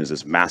Ingram Micro is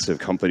this massive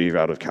company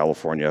out of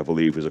California, I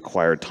believe, who's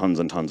acquired tons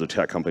and tons of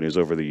tech companies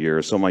over the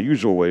years. So my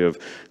usual way of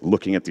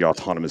looking at the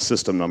autonomous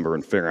system number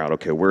and figuring out,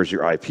 okay, where's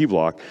your IP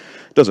block,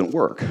 doesn't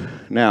work.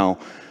 Now,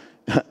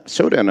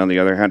 Shodan, on the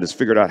other hand, has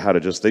figured out how to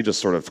they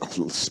just sort of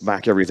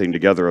smack everything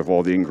together of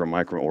all the Ingram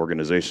Micro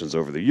organizations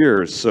over the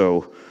years.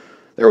 So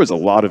there was a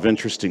lot of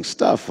interesting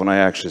stuff when I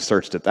actually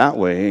searched it that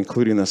way,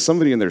 including that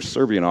somebody in their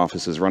Serbian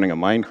office is running a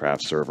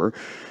Minecraft server.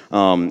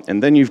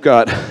 And then you've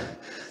got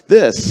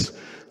this.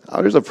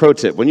 There's a pro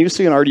tip. When you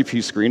see an RDP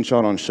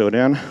screenshot on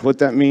Shodan, what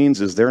that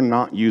means is they're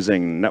not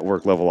using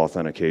network level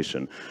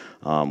authentication,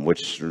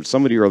 which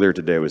somebody earlier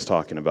today was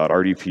talking about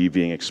RDP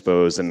being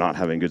exposed and not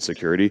having good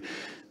security.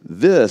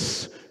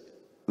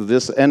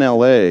 This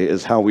NLA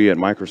is how we at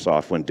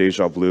Microsoft, when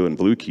Deja Blue and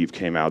Bluekeep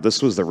came out,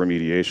 this was the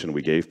remediation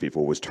we gave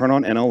people, was turn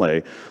on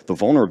NLA. The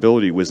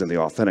vulnerability was in the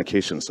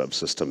authentication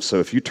subsystem. So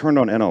if you turned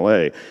on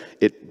NLA,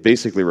 it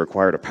basically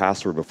required a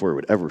password before it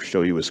would ever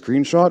show you a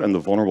screenshot, and the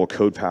vulnerable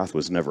code path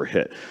was never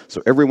hit.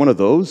 So every one of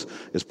those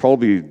is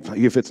probably,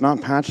 if it's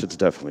not patched, it's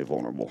definitely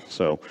vulnerable.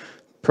 So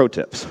pro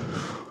tips.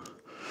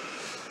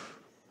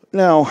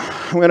 Now,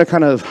 I'm going to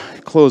kind of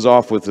close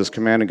off with this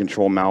command and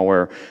control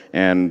malware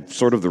and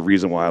sort of the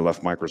reason why I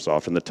left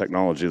Microsoft and the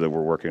technology that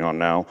we're working on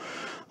now.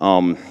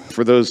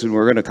 For those who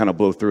are going to kind of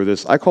blow through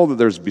this, I call that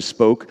there's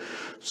bespoke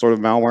sort of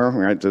malware,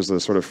 right? There's the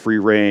sort of free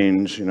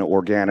range,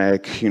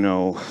 organic,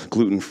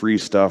 gluten-free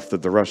stuff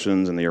that the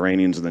Russians and the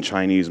Iranians and the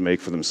Chinese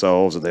make for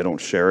themselves, and they don't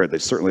share it. They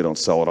certainly don't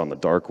sell it on the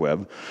dark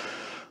web.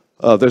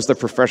 There's the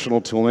professional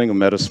tooling of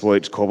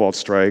Metasploit, Cobalt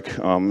Strike.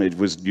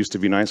 It used to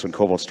be nice when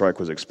Cobalt Strike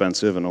was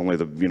expensive and only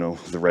the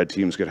red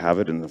teams could have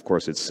it, and of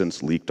course it's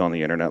since leaked on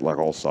the internet like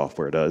all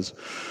software does.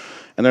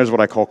 And there's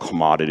what I call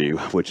commodity,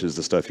 which is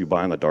the stuff you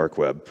buy on the dark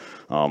web.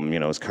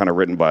 It's kind of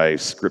written by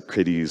script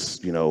kiddies,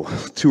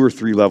 2 or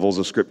 3 levels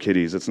of script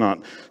kiddies. It's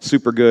not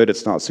super good,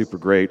 it's not super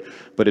great,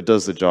 but it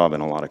does the job in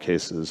a lot of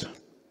cases.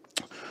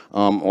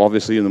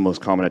 Obviously, the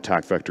most common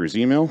attack vector is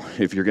email.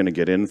 If you're going to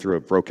get in through a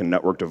broken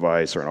network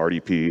device or an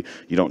RDP,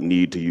 you don't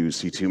need to use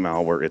C2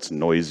 malware. It's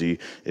noisy.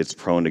 It's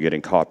prone to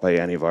getting caught by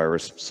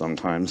antivirus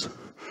sometimes.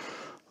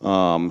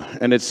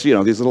 And it's,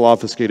 these little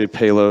obfuscated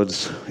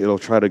payloads. It'll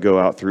try to go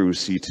out through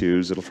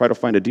C2s. It'll try to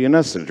find a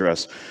DNS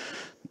address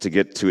to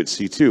get to its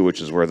C2, which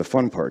is where the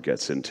fun part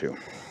gets into.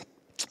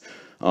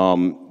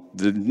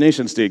 The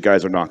nation-state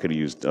guys are not going to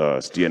use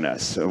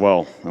DNS,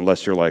 well,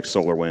 unless you're like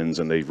SolarWinds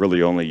and they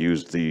really only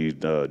used the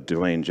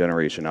domain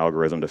generation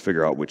algorithm to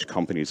figure out which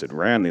companies had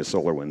ran the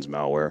SolarWinds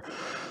malware.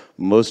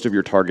 most of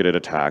your targeted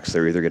attacks,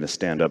 they're either going to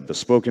stand up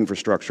bespoke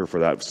infrastructure for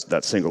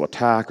that single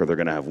attack, or they're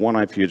going to have one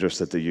IP address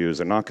that they use.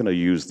 They're not going to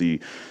use the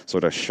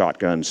sort of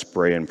shotgun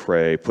spray and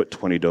pray, put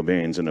 20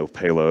 domains in a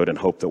payload and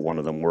hope that one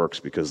of them works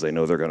because they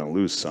know they're going to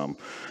lose some.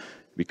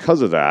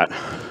 Because of that,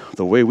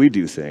 the way we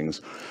do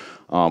things,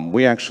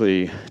 we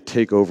actually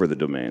take over the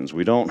domains.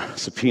 We don't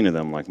subpoena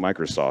them like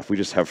Microsoft. We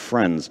just have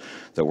friends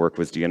that work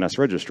with DNS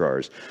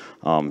registrars.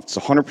 It's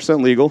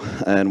 100% legal,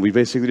 and we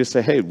basically just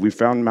say, hey, we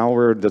found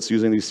malware that's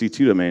using these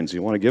C2 domains.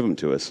 You want to give them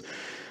to us?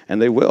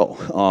 And they will.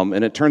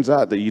 And it turns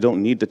out that you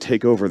don't need to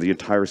take over the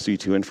entire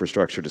C2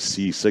 infrastructure to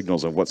see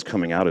signals of what's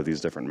coming out of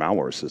these different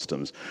malware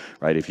systems,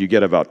 right? If you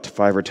get about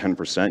 5 or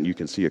 10%, you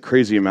can see a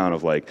crazy amount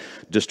of like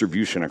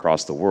distribution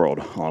across the world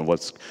on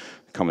what's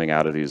coming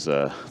out of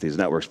these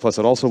networks. Plus,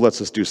 it also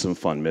lets us do some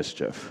fun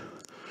mischief.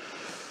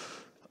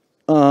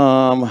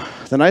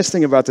 The nice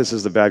thing about this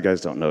is the bad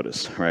guys don't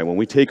notice, right? When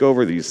we take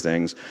over these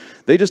things,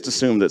 they just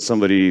assume that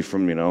somebody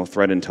from,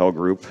 threat intel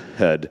group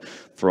had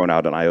thrown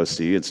out an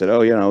IOC and said,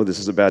 oh, this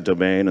is a bad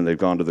domain, and they've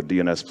gone to the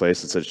DNS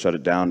place and said, shut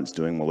it down, it's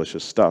doing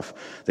malicious stuff.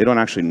 They don't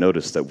actually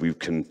notice that we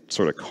can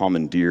sort of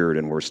commandeered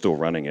and we're still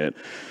running it.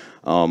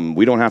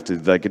 We don't have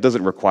to, it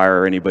doesn't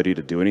require anybody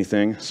to do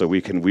anything, so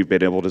we've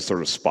been able to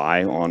sort of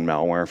spy on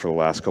malware for the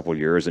last couple of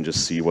years and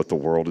just see what the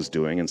world is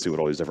doing and see what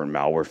all these different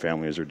malware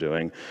families are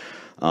doing.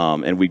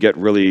 And we get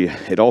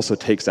it also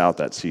takes out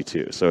that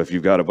C2. So if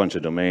you've got a bunch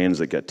of domains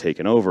that get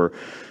taken over,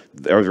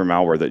 the other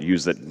malware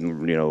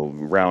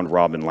that round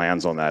robin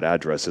lands on that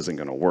address isn't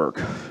going to work.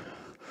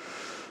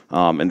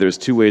 And there's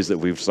two ways that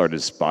we've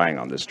started spying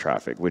on this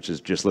traffic, which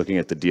is just looking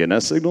at the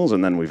DNS signals,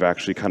 and then we've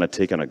actually kind of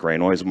taken a gray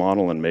noise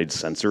model and made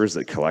sensors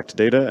that collect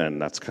data, and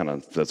that's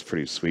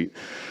pretty sweet.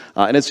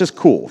 And it's just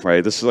cool,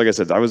 right? This is, like I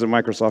said, I was at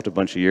Microsoft a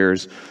bunch of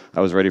years. I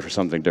was ready for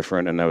something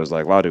different, and I was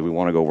like, wow, do we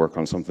want to go work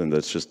on something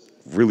that's just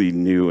really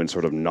new and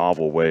sort of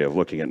novel way of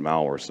looking at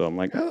malware? So I'm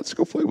like, let's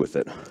go play with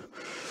it.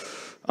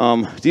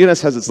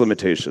 DNS has its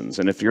limitations,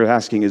 and if you're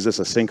asking, is this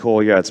a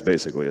sinkhole? Yeah, it's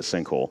basically a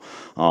sinkhole,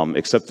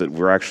 except that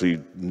we're actually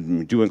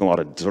doing a lot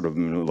of sort of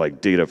like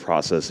data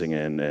processing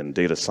and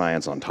data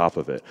science on top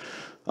of it.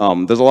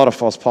 There's a lot of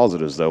false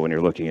positives, though, when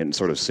you're looking at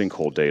sort of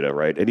sinkhole data,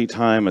 right?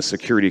 Anytime a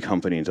security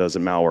company does a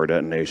malware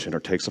detonation or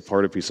takes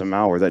apart a piece of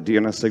malware, that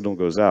DNS signal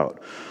goes out.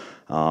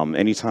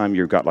 Anytime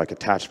you've got like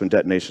attachment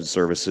detonation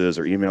services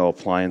or email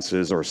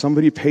appliances, or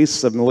somebody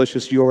pastes a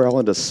malicious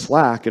URL into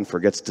Slack and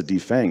forgets to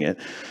defang it,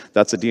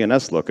 that's a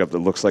DNS lookup that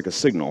looks like a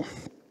signal.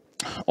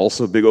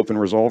 Also, big open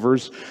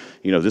resolvers,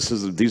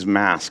 these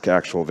mask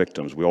actual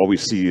victims. We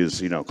always see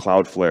is,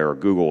 Cloudflare or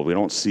Google. We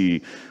don't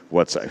see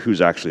who's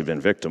actually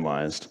been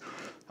victimized.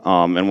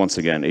 And once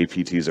again,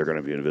 APTs are going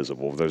to be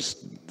invisible.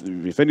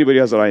 If anybody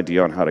has an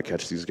idea on how to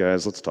catch these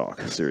guys, let's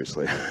talk,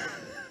 seriously.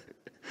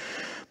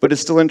 But it's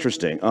still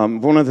interesting.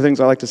 One of the things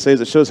I like to say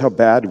is it shows how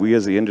bad we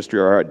as the industry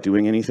are at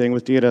doing anything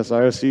with DNS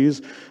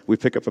IOCs. We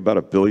pick up about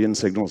 1 billion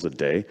signals a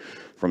day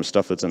from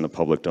stuff that's in the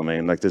public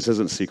domain. Like, this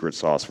isn't secret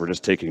sauce. We're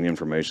just taking the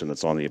information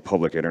that's on the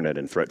public internet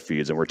and threat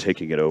feeds, and we're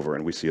taking it over,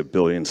 and we see 1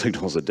 billion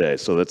signals a day.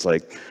 So that's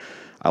like,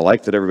 I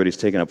like that everybody's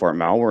taking apart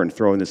malware and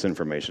throwing this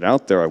information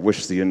out there. I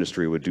wish the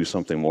industry would do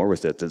something more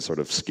with it than sort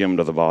of skim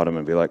to the bottom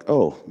and be like,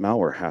 oh,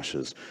 malware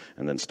hashes,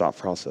 and then stop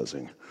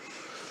processing.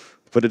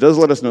 But it does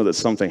let us know that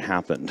something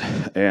happened,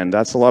 and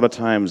that's a lot of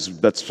times,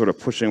 that's sort of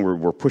pushing,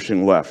 we're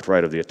pushing left,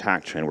 right, of the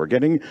attack chain. We're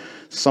getting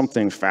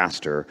something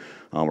faster,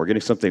 we're getting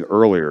something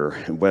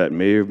earlier, but it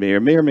may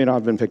or may not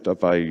have been picked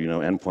up by,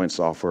 endpoint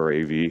software or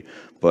AV,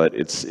 but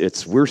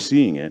we're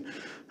seeing it.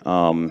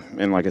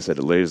 And like I said,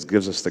 it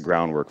gives us the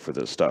groundwork for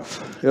this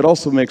stuff. It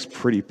also makes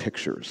pretty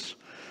pictures.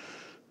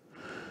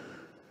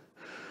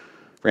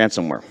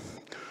 Ransomware.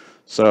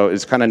 So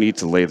it's kind of neat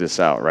to lay this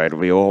out, right?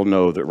 We all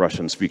know that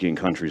Russian-speaking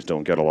countries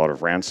don't get a lot of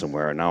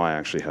ransomware, and now I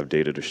actually have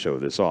data to show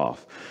this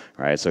off,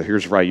 right? So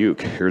here's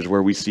Ryuk. Here's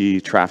where we see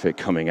traffic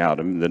coming out.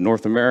 I mean, the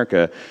North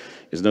America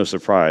is no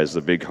surprise,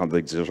 the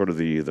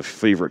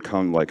favorite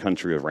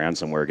country of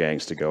ransomware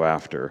gangs to go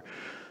after.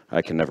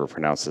 I can never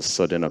pronounce this.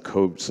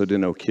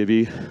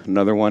 Sudinokibi,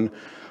 another one.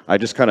 I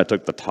just kind of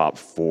took the top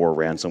 4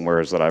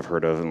 ransomwares that I've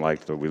heard of and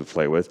that we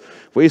play with.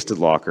 Wasted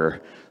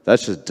Locker,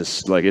 that's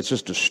just it's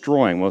just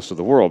destroying most of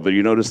the world. But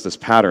you notice this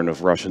pattern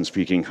of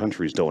Russian-speaking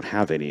countries don't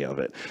have any of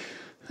it.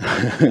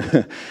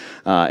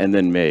 And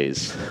then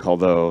Maze,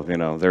 although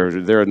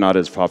they're not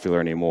as popular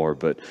anymore.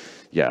 But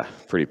yeah,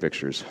 pretty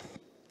pictures.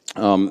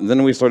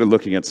 Then we started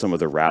looking at some of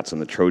the rats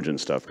and the Trojan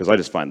stuff, because I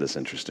just find this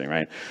interesting,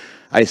 right?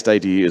 Iced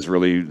ID is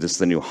really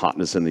the new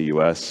hotness in the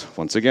US.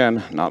 Once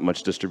again, not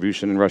much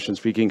distribution in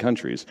Russian-speaking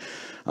countries.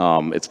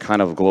 It's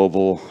kind of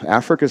global.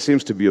 Africa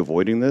seems to be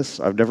avoiding this.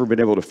 I've never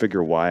been able to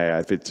figure why.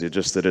 If it's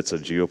just that it's a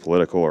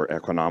geopolitical or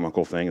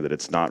economical thing, that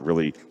it's not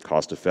really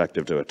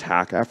cost-effective to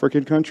attack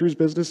African countries'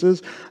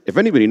 businesses. If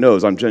anybody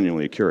knows, I'm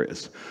genuinely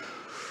curious.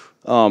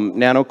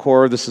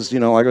 Nanocore, this is,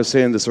 like I was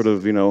saying, the sort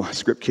of,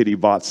 script kiddie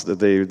bots that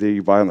they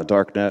buy on the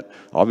darknet,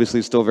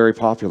 obviously still very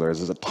popular.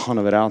 There's a ton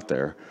of it out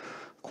there.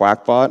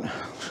 Quackbot,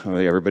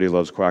 everybody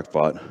loves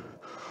Quackbot.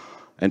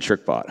 And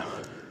TrickBot.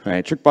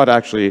 Right? TrickBot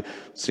actually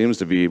seems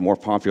to be more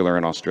popular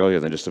in Australia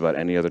than just about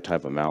any other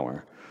type of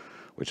malware,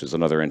 which is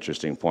another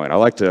interesting point. I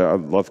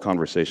love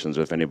conversations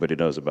if anybody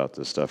knows about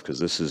this stuff, because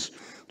this is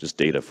just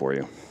data for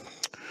you.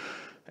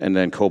 And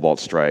then Cobalt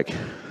Strike,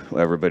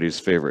 everybody's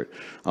favorite.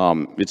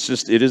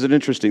 It is an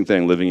interesting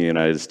thing living in the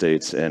United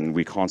States, and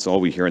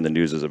all we hear in the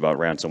news is about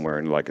ransomware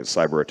and like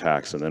cyber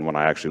attacks. And then when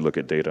I actually look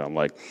at data, I'm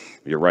like,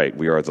 you're right,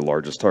 we are the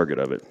largest target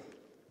of it.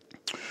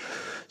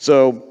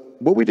 So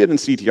what we did in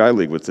CTI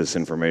League with this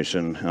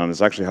information, and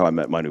it's actually how I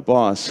met my new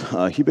boss,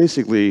 he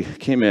basically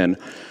came in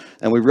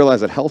and we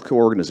realized that healthcare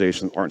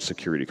organizations aren't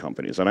security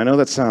companies. And I know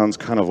that sounds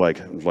kind of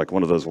like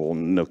one of those, well,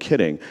 no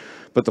kidding.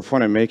 But the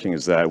point I'm making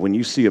is that when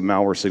you see a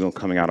malware signal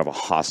coming out of a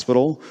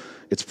hospital,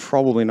 it's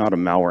probably not a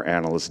malware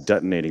analyst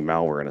detonating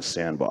malware in a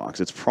sandbox.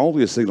 It's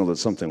probably a signal that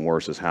something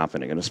worse is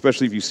happening. And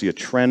especially if you see a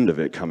trend of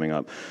it coming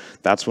up,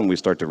 that's when we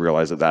start to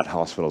realize that that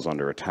hospital's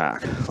under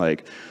attack.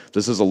 Like,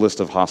 this is a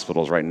list of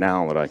hospitals right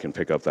now that I can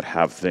pick up that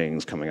have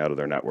things coming out of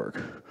their network.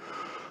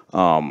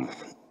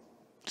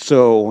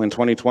 So in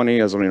 2020,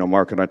 as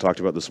Mark and I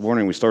talked about this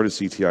morning, we started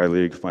CTI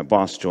League. My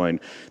boss joined.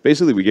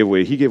 Basically,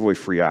 he gave away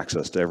free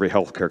access to every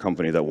healthcare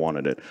company that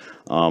wanted it,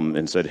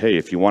 and said, "Hey,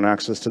 if you want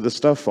access to this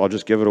stuff, I'll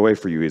just give it away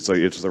for you. It's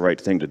the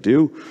right thing to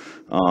do."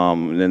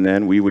 And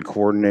then we would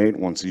coordinate.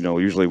 Once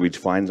usually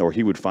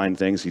he would find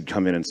things. He'd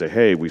come in and say,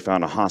 "Hey, we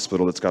found a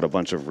hospital that's got a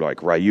bunch of like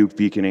Ryuk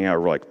beaconing out,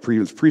 or like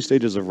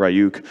pre-stages of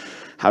Ryuk.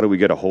 How do we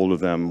get a hold of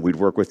them?" We'd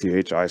work with the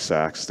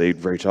HISACs.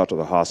 They'd reach out to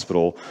the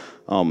hospital.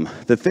 One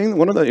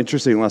of the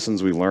interesting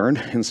lessons we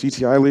learned in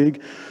CTI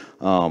League,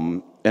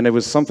 and it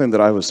was something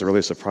that I was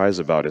really surprised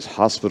about, is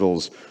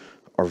hospitals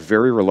are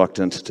very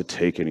reluctant to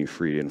take any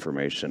free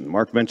information.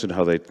 Mark mentioned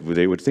how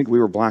they would think we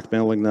were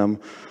blackmailing them.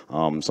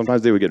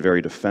 Sometimes they would get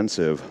very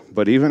defensive,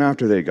 but even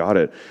after they got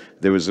it,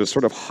 there was this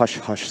sort of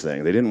hush-hush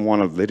thing. They didn't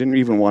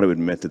even want to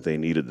admit that they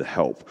needed the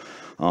help.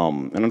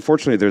 And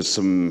unfortunately,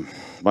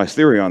 my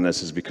theory on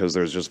this is because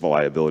there's just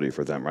liability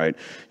for them, right?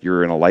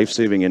 You're in a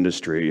life-saving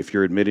industry. If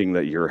you're admitting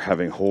that you're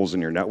having holes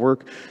in your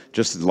network,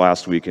 just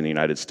last week in the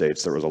United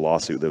States, there was a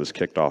lawsuit that was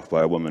kicked off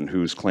by a woman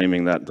who's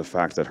claiming that the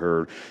fact that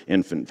her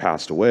infant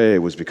passed away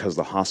was because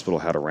the hospital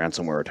had a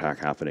ransomware attack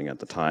happening at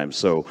the time.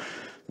 So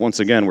once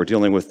again, we're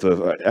dealing with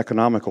the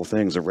economical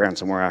things of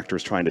ransomware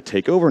actors trying to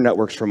take over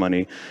networks for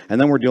money,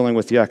 and then we're dealing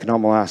with the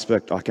economical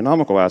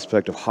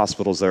aspect of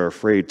hospitals that are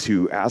afraid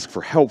to ask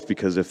for help,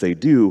 because if they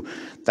do,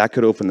 that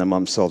could open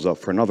themselves up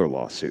for another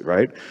lawsuit,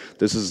 right?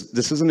 This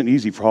isn't an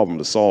easy problem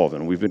to solve,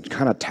 and we've been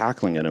kind of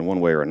tackling it in one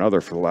way or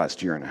another for the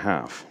last year and a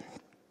half.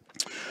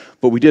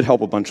 But we did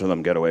help a bunch of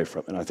them get away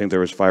from it. I think there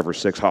was 5 or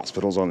 6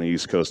 hospitals on the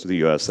East Coast of the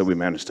US that we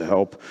managed to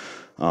help.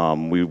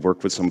 We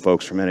worked with some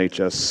folks from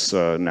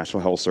NHS,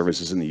 National Health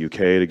Services in the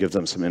UK, to give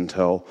them some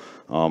intel.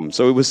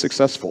 So it was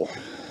successful.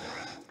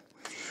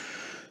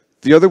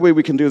 The other way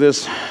we can do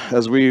this,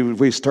 as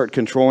we start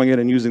controlling it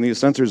and using these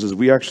sensors, is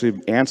we actually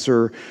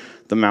answer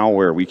the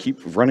malware. We keep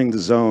running the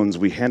zones.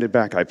 We hand it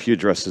back IP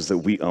addresses that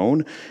we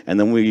own, and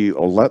then we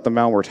let the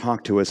malware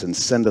talk to us and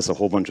send us a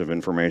whole bunch of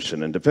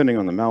information. And depending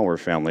on the malware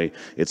family,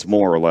 it's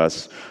more or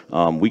less.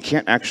 We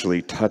can't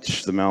actually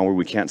touch the malware.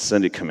 We can't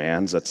send it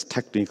commands. That's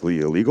technically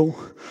illegal.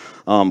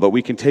 But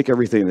we can take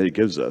everything that it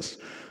gives us.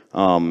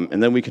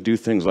 And then we can do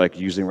things like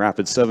using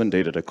Rapid7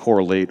 data to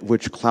correlate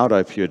which cloud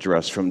IP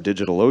address from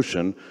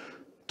DigitalOcean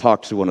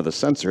talked to one of the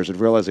sensors, and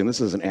realizing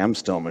this is an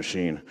Amstel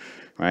machine.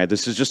 Right?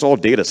 This is just all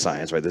data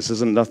science, right? This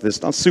isn't nothing.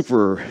 It's not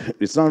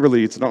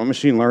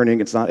machine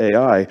learning. It's not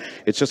AI.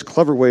 It's just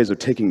clever ways of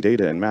taking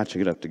data and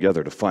matching it up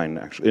together to find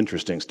actual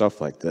interesting stuff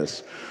like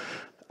this.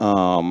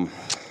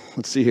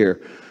 Let's see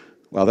here.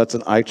 Wow, that's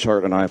an eye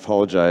chart, and I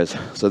apologize.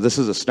 So this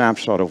is a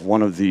snapshot of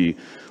one of the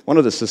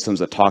systems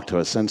that talk to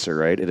a sensor,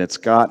 right?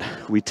 And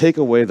we take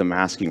away the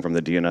masking from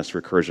the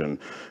DNS recursion,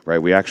 right?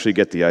 We actually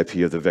get the IP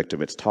of the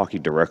victim. It's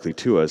talking directly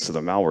to us, so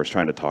the malware is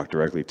trying to talk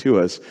directly to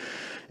us.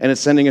 And it's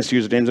sending us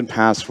usernames and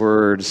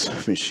passwords,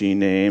 machine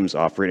names,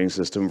 operating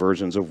system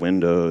versions of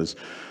Windows,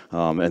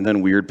 and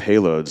then weird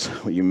payloads.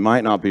 What you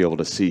might not be able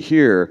to see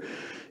here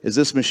is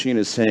this machine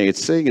is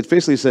it's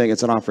basically saying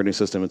it's an operating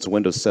system, it's a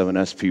Windows 7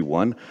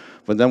 SP1,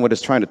 but then what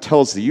it's trying to tell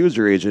us the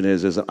user agent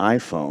is an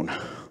iPhone,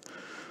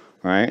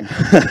 right?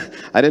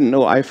 I didn't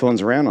know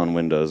iPhones ran on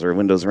Windows, or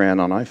Windows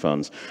ran on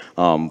iPhones.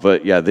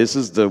 But yeah, it's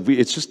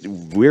just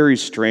very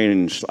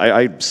strange.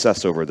 I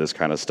obsess over this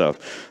kind of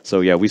stuff.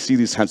 So yeah, we see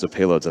these types of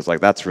payloads. It's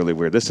like, that's really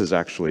weird. This is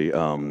actually,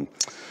 dang,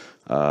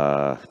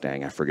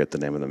 I forget the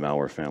name of the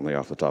malware family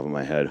off the top of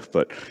my head.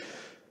 But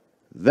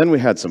then we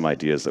had some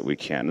ideas that we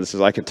can.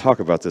 I can talk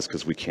about this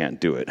because we can't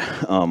do it.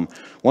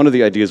 One of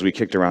the ideas we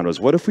kicked around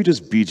was, what if we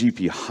just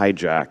BGP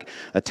hijack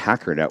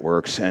attacker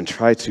networks and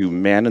try to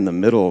man in the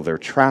middle of their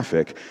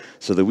traffic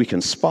so that we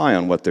can spy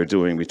on what they're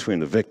doing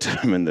between the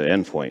victim and the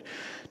endpoint?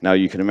 Now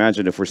you can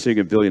imagine if we're seeing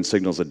 1 billion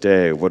signals a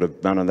day,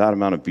 that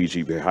amount of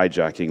BGP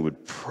hijacking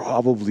would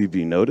probably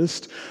be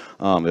noticed.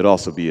 It'd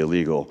also be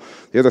illegal.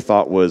 The other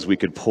thought was we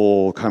could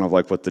pull kind of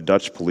like what the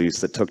Dutch police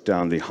that took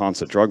down the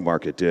Hansa drug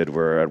market did,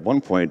 where at one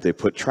point they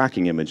put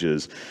tracking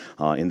images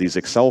in these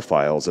Excel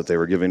files that they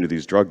were giving to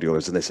these drug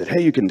dealers, and they said,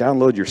 hey, you can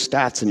download your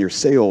stats and your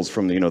sales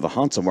from the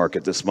Hansa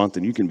market this month,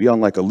 and you can be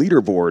on like a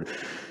leaderboard.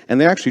 And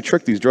they actually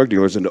tricked these drug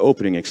dealers into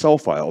opening Excel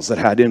files that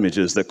had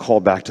images that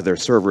called back to their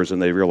servers, and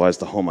they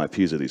realized the home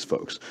IPs of these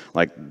folks.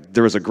 Like,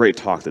 there was a great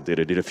talk that they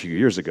did a few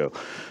years ago.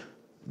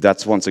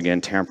 That's, once again,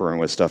 tampering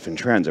with stuff in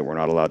transit. We're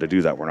not allowed to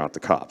do that. We're not the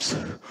cops.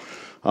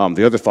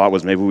 The other thought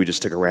was maybe we just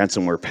stick a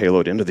ransomware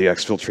payload into the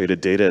exfiltrated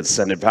data and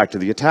send it back to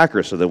the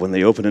attacker so that when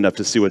they open it up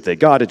to see what they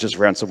got, it just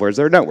ransomwares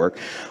their network.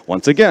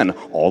 Once again,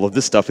 all of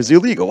this stuff is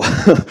illegal.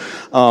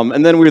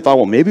 And then we thought,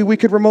 well, maybe we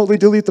could remotely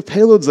delete the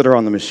payloads that are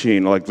on the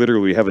machine. Like,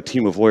 literally, we have a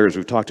team of lawyers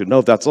we've talked to.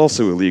 No, that's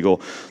also illegal.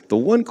 The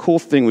one cool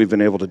thing we've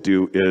been able to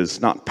do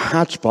is not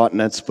patch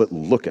botnets, but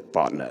look at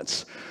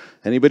botnets.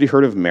 Anybody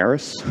heard of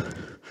Maris?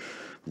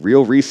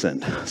 Real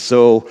recent.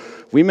 So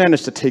we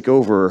managed to take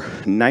over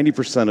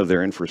 90% of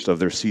their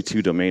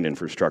C2 domain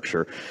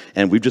infrastructure,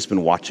 and we've just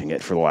been watching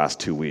it for the last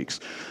 2 weeks.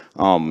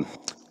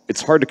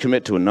 It's hard to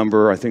commit to a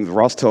number. I think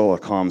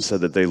Rostelecom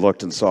said that they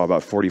looked and saw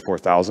about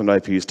 44,000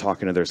 IPs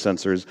talking to their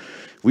sensors.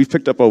 We've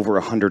picked up over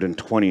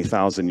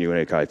 120,000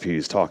 unique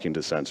IPs talking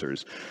to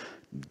sensors.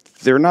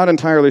 They're not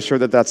entirely sure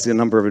that that's the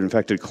number of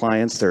infected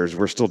clients.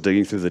 We're still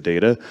digging through the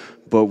data,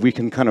 but we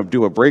can kind of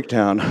do a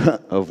breakdown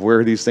of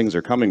where these things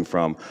are coming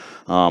from.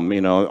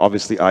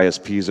 Obviously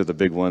ISPs are the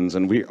big ones,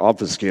 and we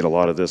obfuscate a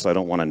lot of this. I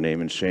don't want to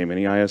name and shame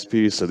any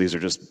ISPs, so these are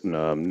just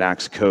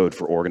NACS code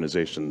for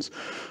organizations.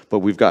 But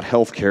we've got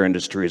healthcare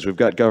industries, we've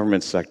got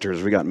government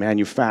sectors, we've got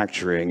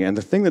manufacturing, and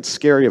the thing that's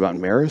scary about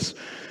Maris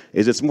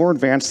is it's more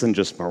advanced than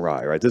just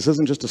Mirai, right? This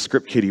isn't just a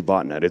script kiddie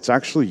botnet. It's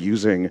actually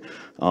using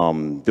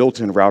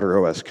built-in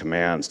router OS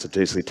commands to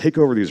basically take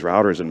over these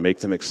routers and make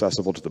them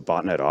accessible to the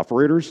botnet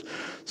operators.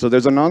 So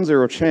there's a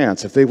non-zero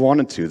chance, if they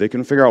wanted to, they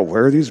can figure out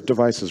where are these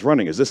devices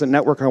running. Is this a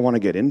network I want to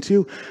get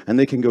into? And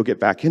they can go get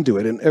back into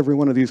it. And every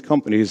one of these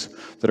companies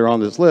that are on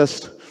this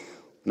list,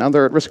 now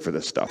they're at risk for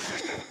this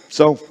stuff.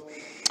 So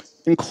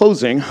in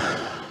closing,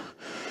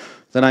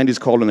 the 90s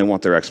called and they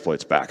want their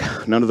exploits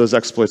back. None of those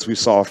exploits we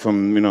saw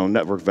from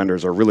network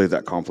vendors are really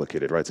that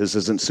complicated, right? This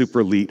isn't super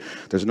elite.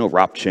 There's no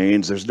ROP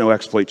chains. There's no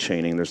exploit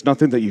chaining. There's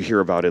nothing that you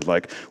hear about it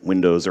like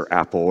Windows or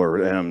Apple or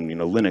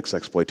Linux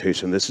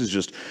exploitation. This is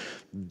just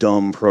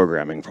dumb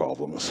programming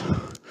problems.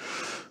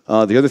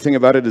 The other thing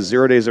about it is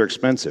 0 days are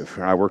expensive.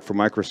 I worked for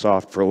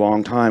Microsoft for a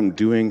long time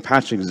doing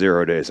patching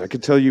 0 days. I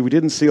could tell you we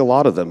didn't see a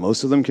lot of them.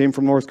 Most of them came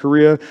from North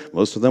Korea.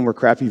 Most of them were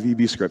crappy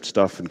VB script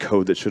stuff and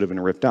code that should have been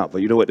ripped out.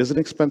 But you know what isn't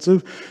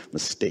expensive?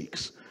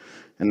 Mistakes.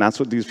 And that's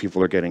what these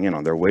people are getting in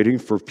on. They're waiting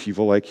for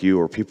people like you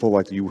or people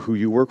like you who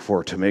you work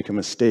for to make a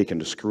mistake and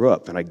to screw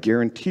up. And I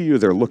guarantee you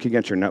they're looking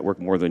at your network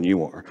more than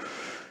you are.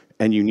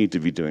 And you need to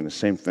be doing the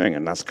same thing.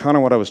 And that's kind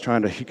of what I was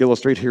trying to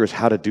illustrate here is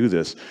how to do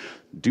this.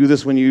 Do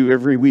this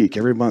every week,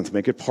 every month,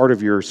 make it part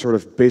of your sort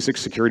of basic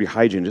security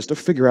hygiene just to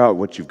figure out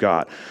what you've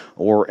got.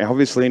 Or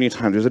obviously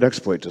anytime there's an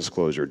exploit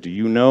disclosure, do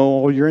you know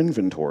all your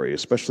inventory?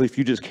 Especially if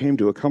you just came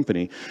to a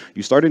company,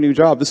 you start a new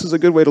job, this is a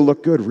good way to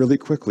look good really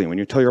quickly. When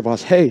you tell your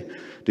boss, hey,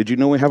 did you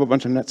know we have a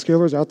bunch of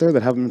NetScalers out there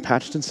that haven't been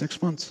patched in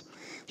 6 months?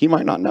 He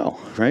might not know,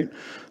 right?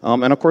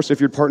 And of course, if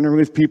you're partnering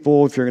with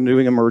people, if you're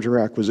doing a merger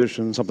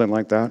acquisition, something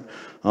like that,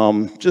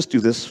 just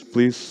do this,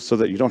 please, so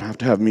that you don't have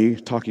to have me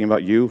talking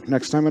about you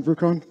next time at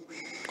BruCON.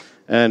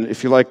 And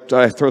if you like,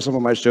 I throw some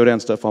of my Showdown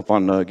stuff up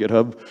on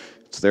GitHub.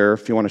 It's there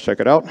if you want to check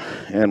it out.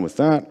 And with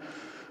that,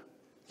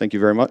 thank you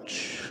very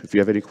much. If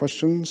you have any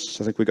questions,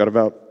 I think we got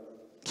about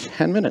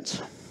 10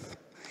 minutes.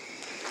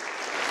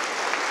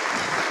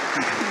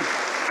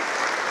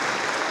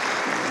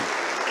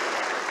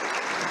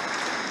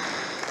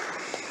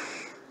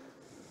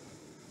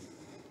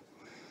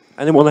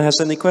 Anyone has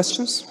any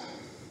questions?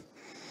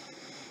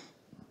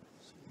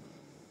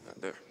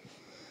 There.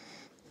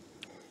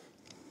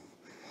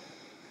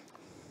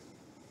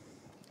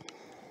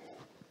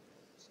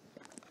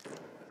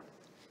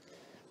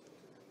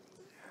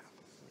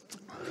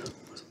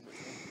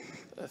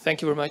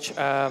 Thank you very much.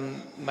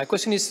 My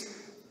question is,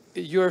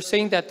 you're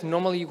saying that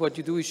normally what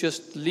you do is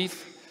just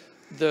leave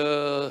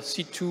the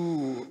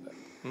C2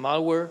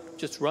 malware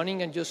just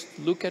running and just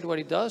look at what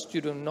it does?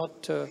 You do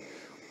not,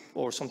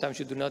 or sometimes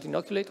you do not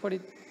inoculate what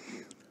it,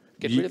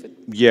 get rid of it?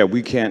 Yeah,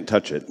 we can't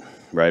touch it,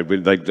 right?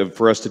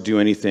 For us to do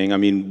anything, I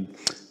mean,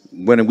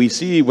 when we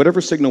see,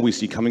 whatever signal we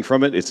see coming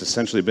from it, it's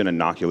essentially been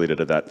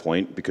inoculated at that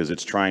point because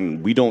it's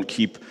trying, we don't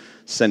keep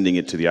sending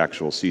it to the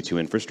actual C2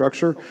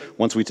 infrastructure. Okay.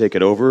 Once we take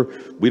it over,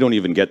 we don't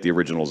even get the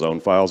original zone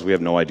files. We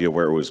have no idea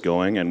where it was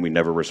going, and we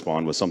never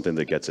respond with something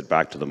that gets it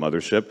back to the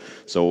mothership.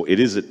 So it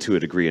is, to a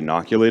degree,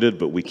 inoculated,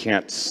 but we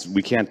can't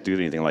do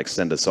anything like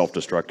send a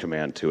self-destruct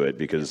command to it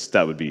because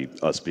that would be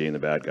us being the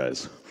bad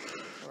guys.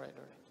 All right.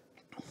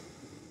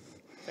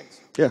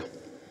 Thanks. Yeah.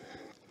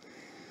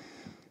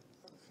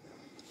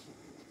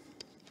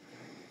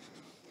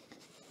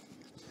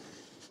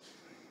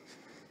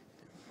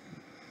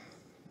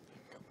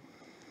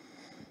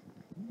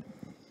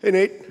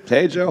 Hey, Nate.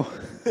 Hey, Joe.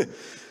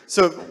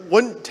 So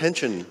one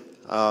tension,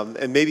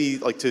 and maybe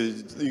like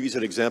to use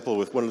an example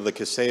with one of the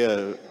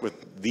Kaseya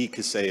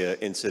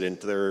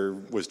incident, there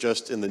was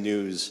just in the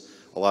news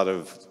a lot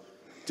of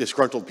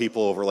disgruntled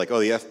people over like, oh,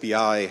 the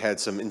FBI had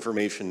some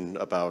information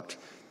about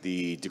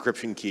the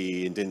decryption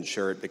key and didn't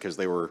share it because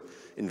they were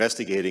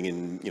investigating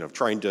and, you know,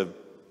 trying to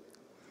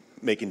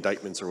make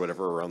indictments or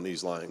whatever around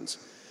these lines.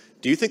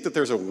 Do you think that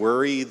there's a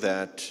worry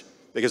that,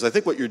 because I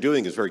think what you're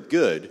doing is very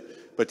good,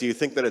 but do you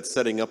think that it's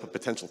setting up a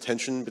potential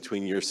tension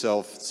between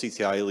yourself,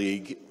 CTI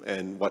League,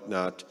 and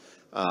whatnot,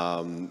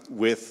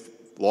 with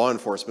law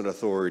enforcement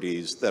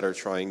authorities that are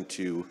trying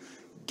to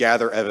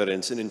gather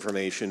evidence and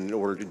information in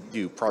order to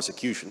do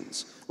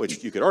prosecutions,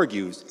 which you could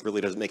argue really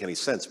doesn't make any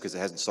sense because it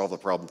hasn't solved the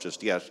problem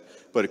just yet,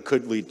 but it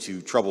could lead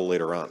to trouble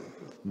later on?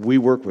 We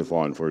work with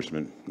law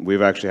enforcement.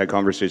 We've actually had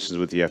conversations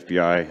with the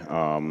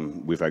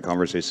FBI. We've had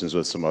conversations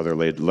with some other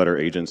letter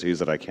agencies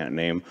that I can't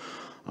name.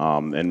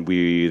 And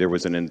there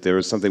was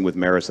something with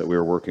Maris that we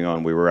were working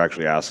on. We were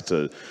actually asked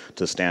to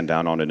stand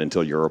down on it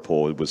until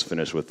Europol was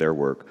finished with their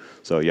work.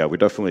 So yeah, we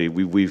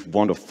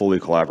want to fully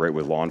collaborate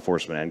with law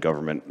enforcement and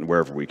government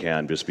wherever we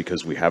can, just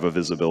because we have a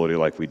visibility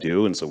like we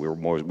do. And so we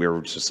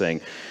were just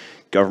saying,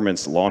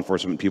 governments, law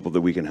enforcement people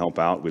that we can help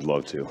out, we'd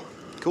love to.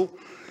 Cool.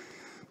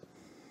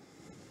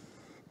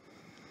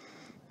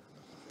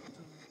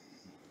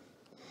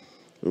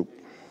 Oop.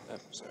 Oh,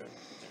 sorry.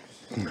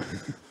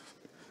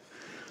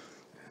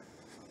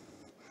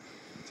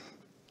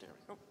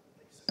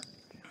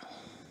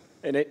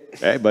 Hey, Nate.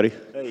 Hey, buddy.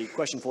 Hey,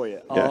 question for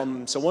you.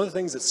 Yeah. So one of the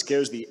things that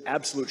scares the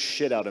absolute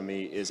shit out of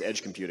me is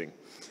edge computing.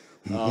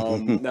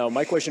 Now,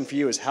 my question for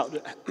you is how,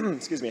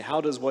 excuse me,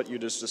 how does what you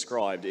just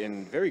described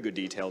in very good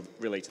detail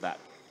relate to that?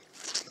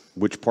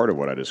 Which part of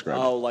what I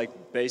described? Oh,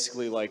 like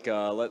basically like,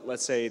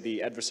 let's say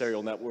the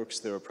adversarial networks,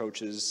 their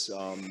approaches,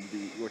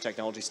 your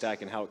technology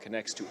stack and how it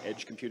connects to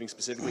edge computing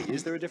specifically.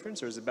 Is there a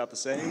difference or is it about the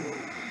same?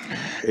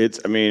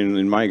 I mean,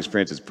 in my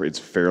experience, it's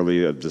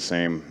fairly the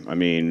same. I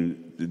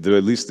mean,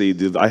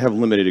 I have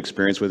limited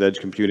experience with edge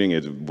computing.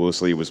 It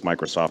mostly was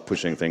Microsoft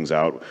pushing things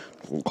out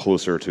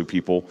closer to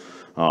people.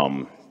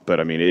 But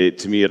I mean,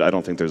 to me, I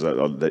don't think there's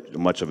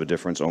much of a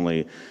difference.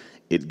 Only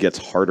it gets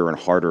harder and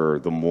harder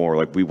the more,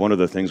 like one of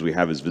the things we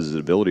have is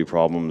visibility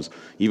problems,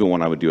 even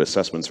when I would do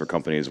assessments for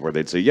companies where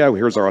they'd say, yeah,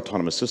 here's our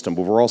autonomous system,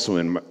 but we're also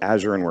in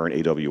Azure and we're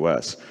in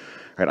AWS.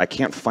 Right, I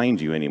can't find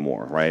you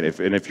anymore, right? If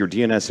your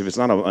DNS, if it's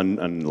not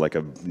like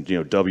a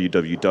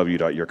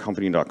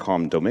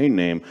www.yourcompany.com domain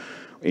name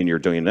in your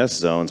DNS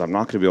zones, I'm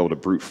not going to be able to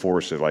brute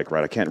force it. Like,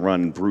 right, I can't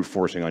run brute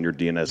forcing on your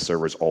DNS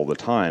servers all the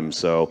time.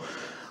 So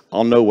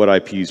I'll know what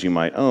IPs you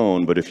might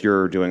own, but if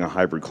you're doing a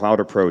hybrid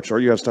cloud approach or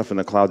you have stuff in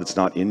the cloud that's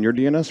not in your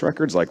DNS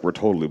records, like we're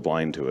totally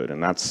blind to it.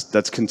 And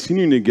that's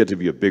continuing to get to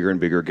be a bigger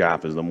and bigger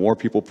gap. As the more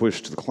people push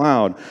to the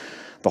cloud,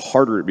 the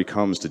harder it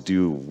becomes to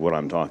do what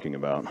I'm talking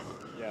about.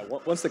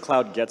 Once the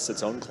cloud gets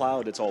its own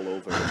cloud, it's all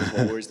over, which is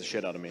what worries the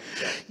shit out of me.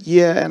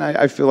 Yeah, and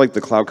I feel like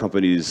the cloud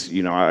companies,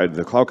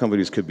 the cloud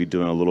companies could be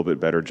doing a little bit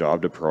better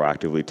job to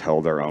proactively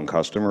tell their own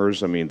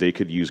customers. I mean, they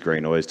could use gray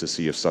noise to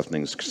see if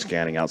something's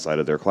scanning outside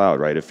of their cloud,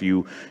 right? If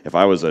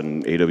I was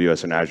an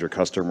AWS and Azure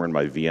customer and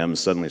my VM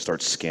suddenly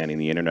starts scanning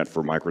the internet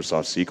for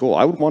Microsoft SQL,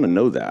 I would want to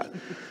know that,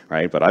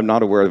 right? But I'm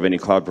not aware of any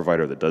cloud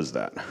provider that does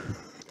that.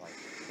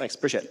 Thanks,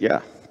 appreciate it.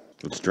 Yeah,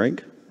 let's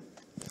drink.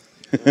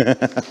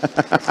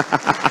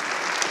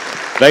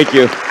 Thank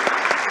you.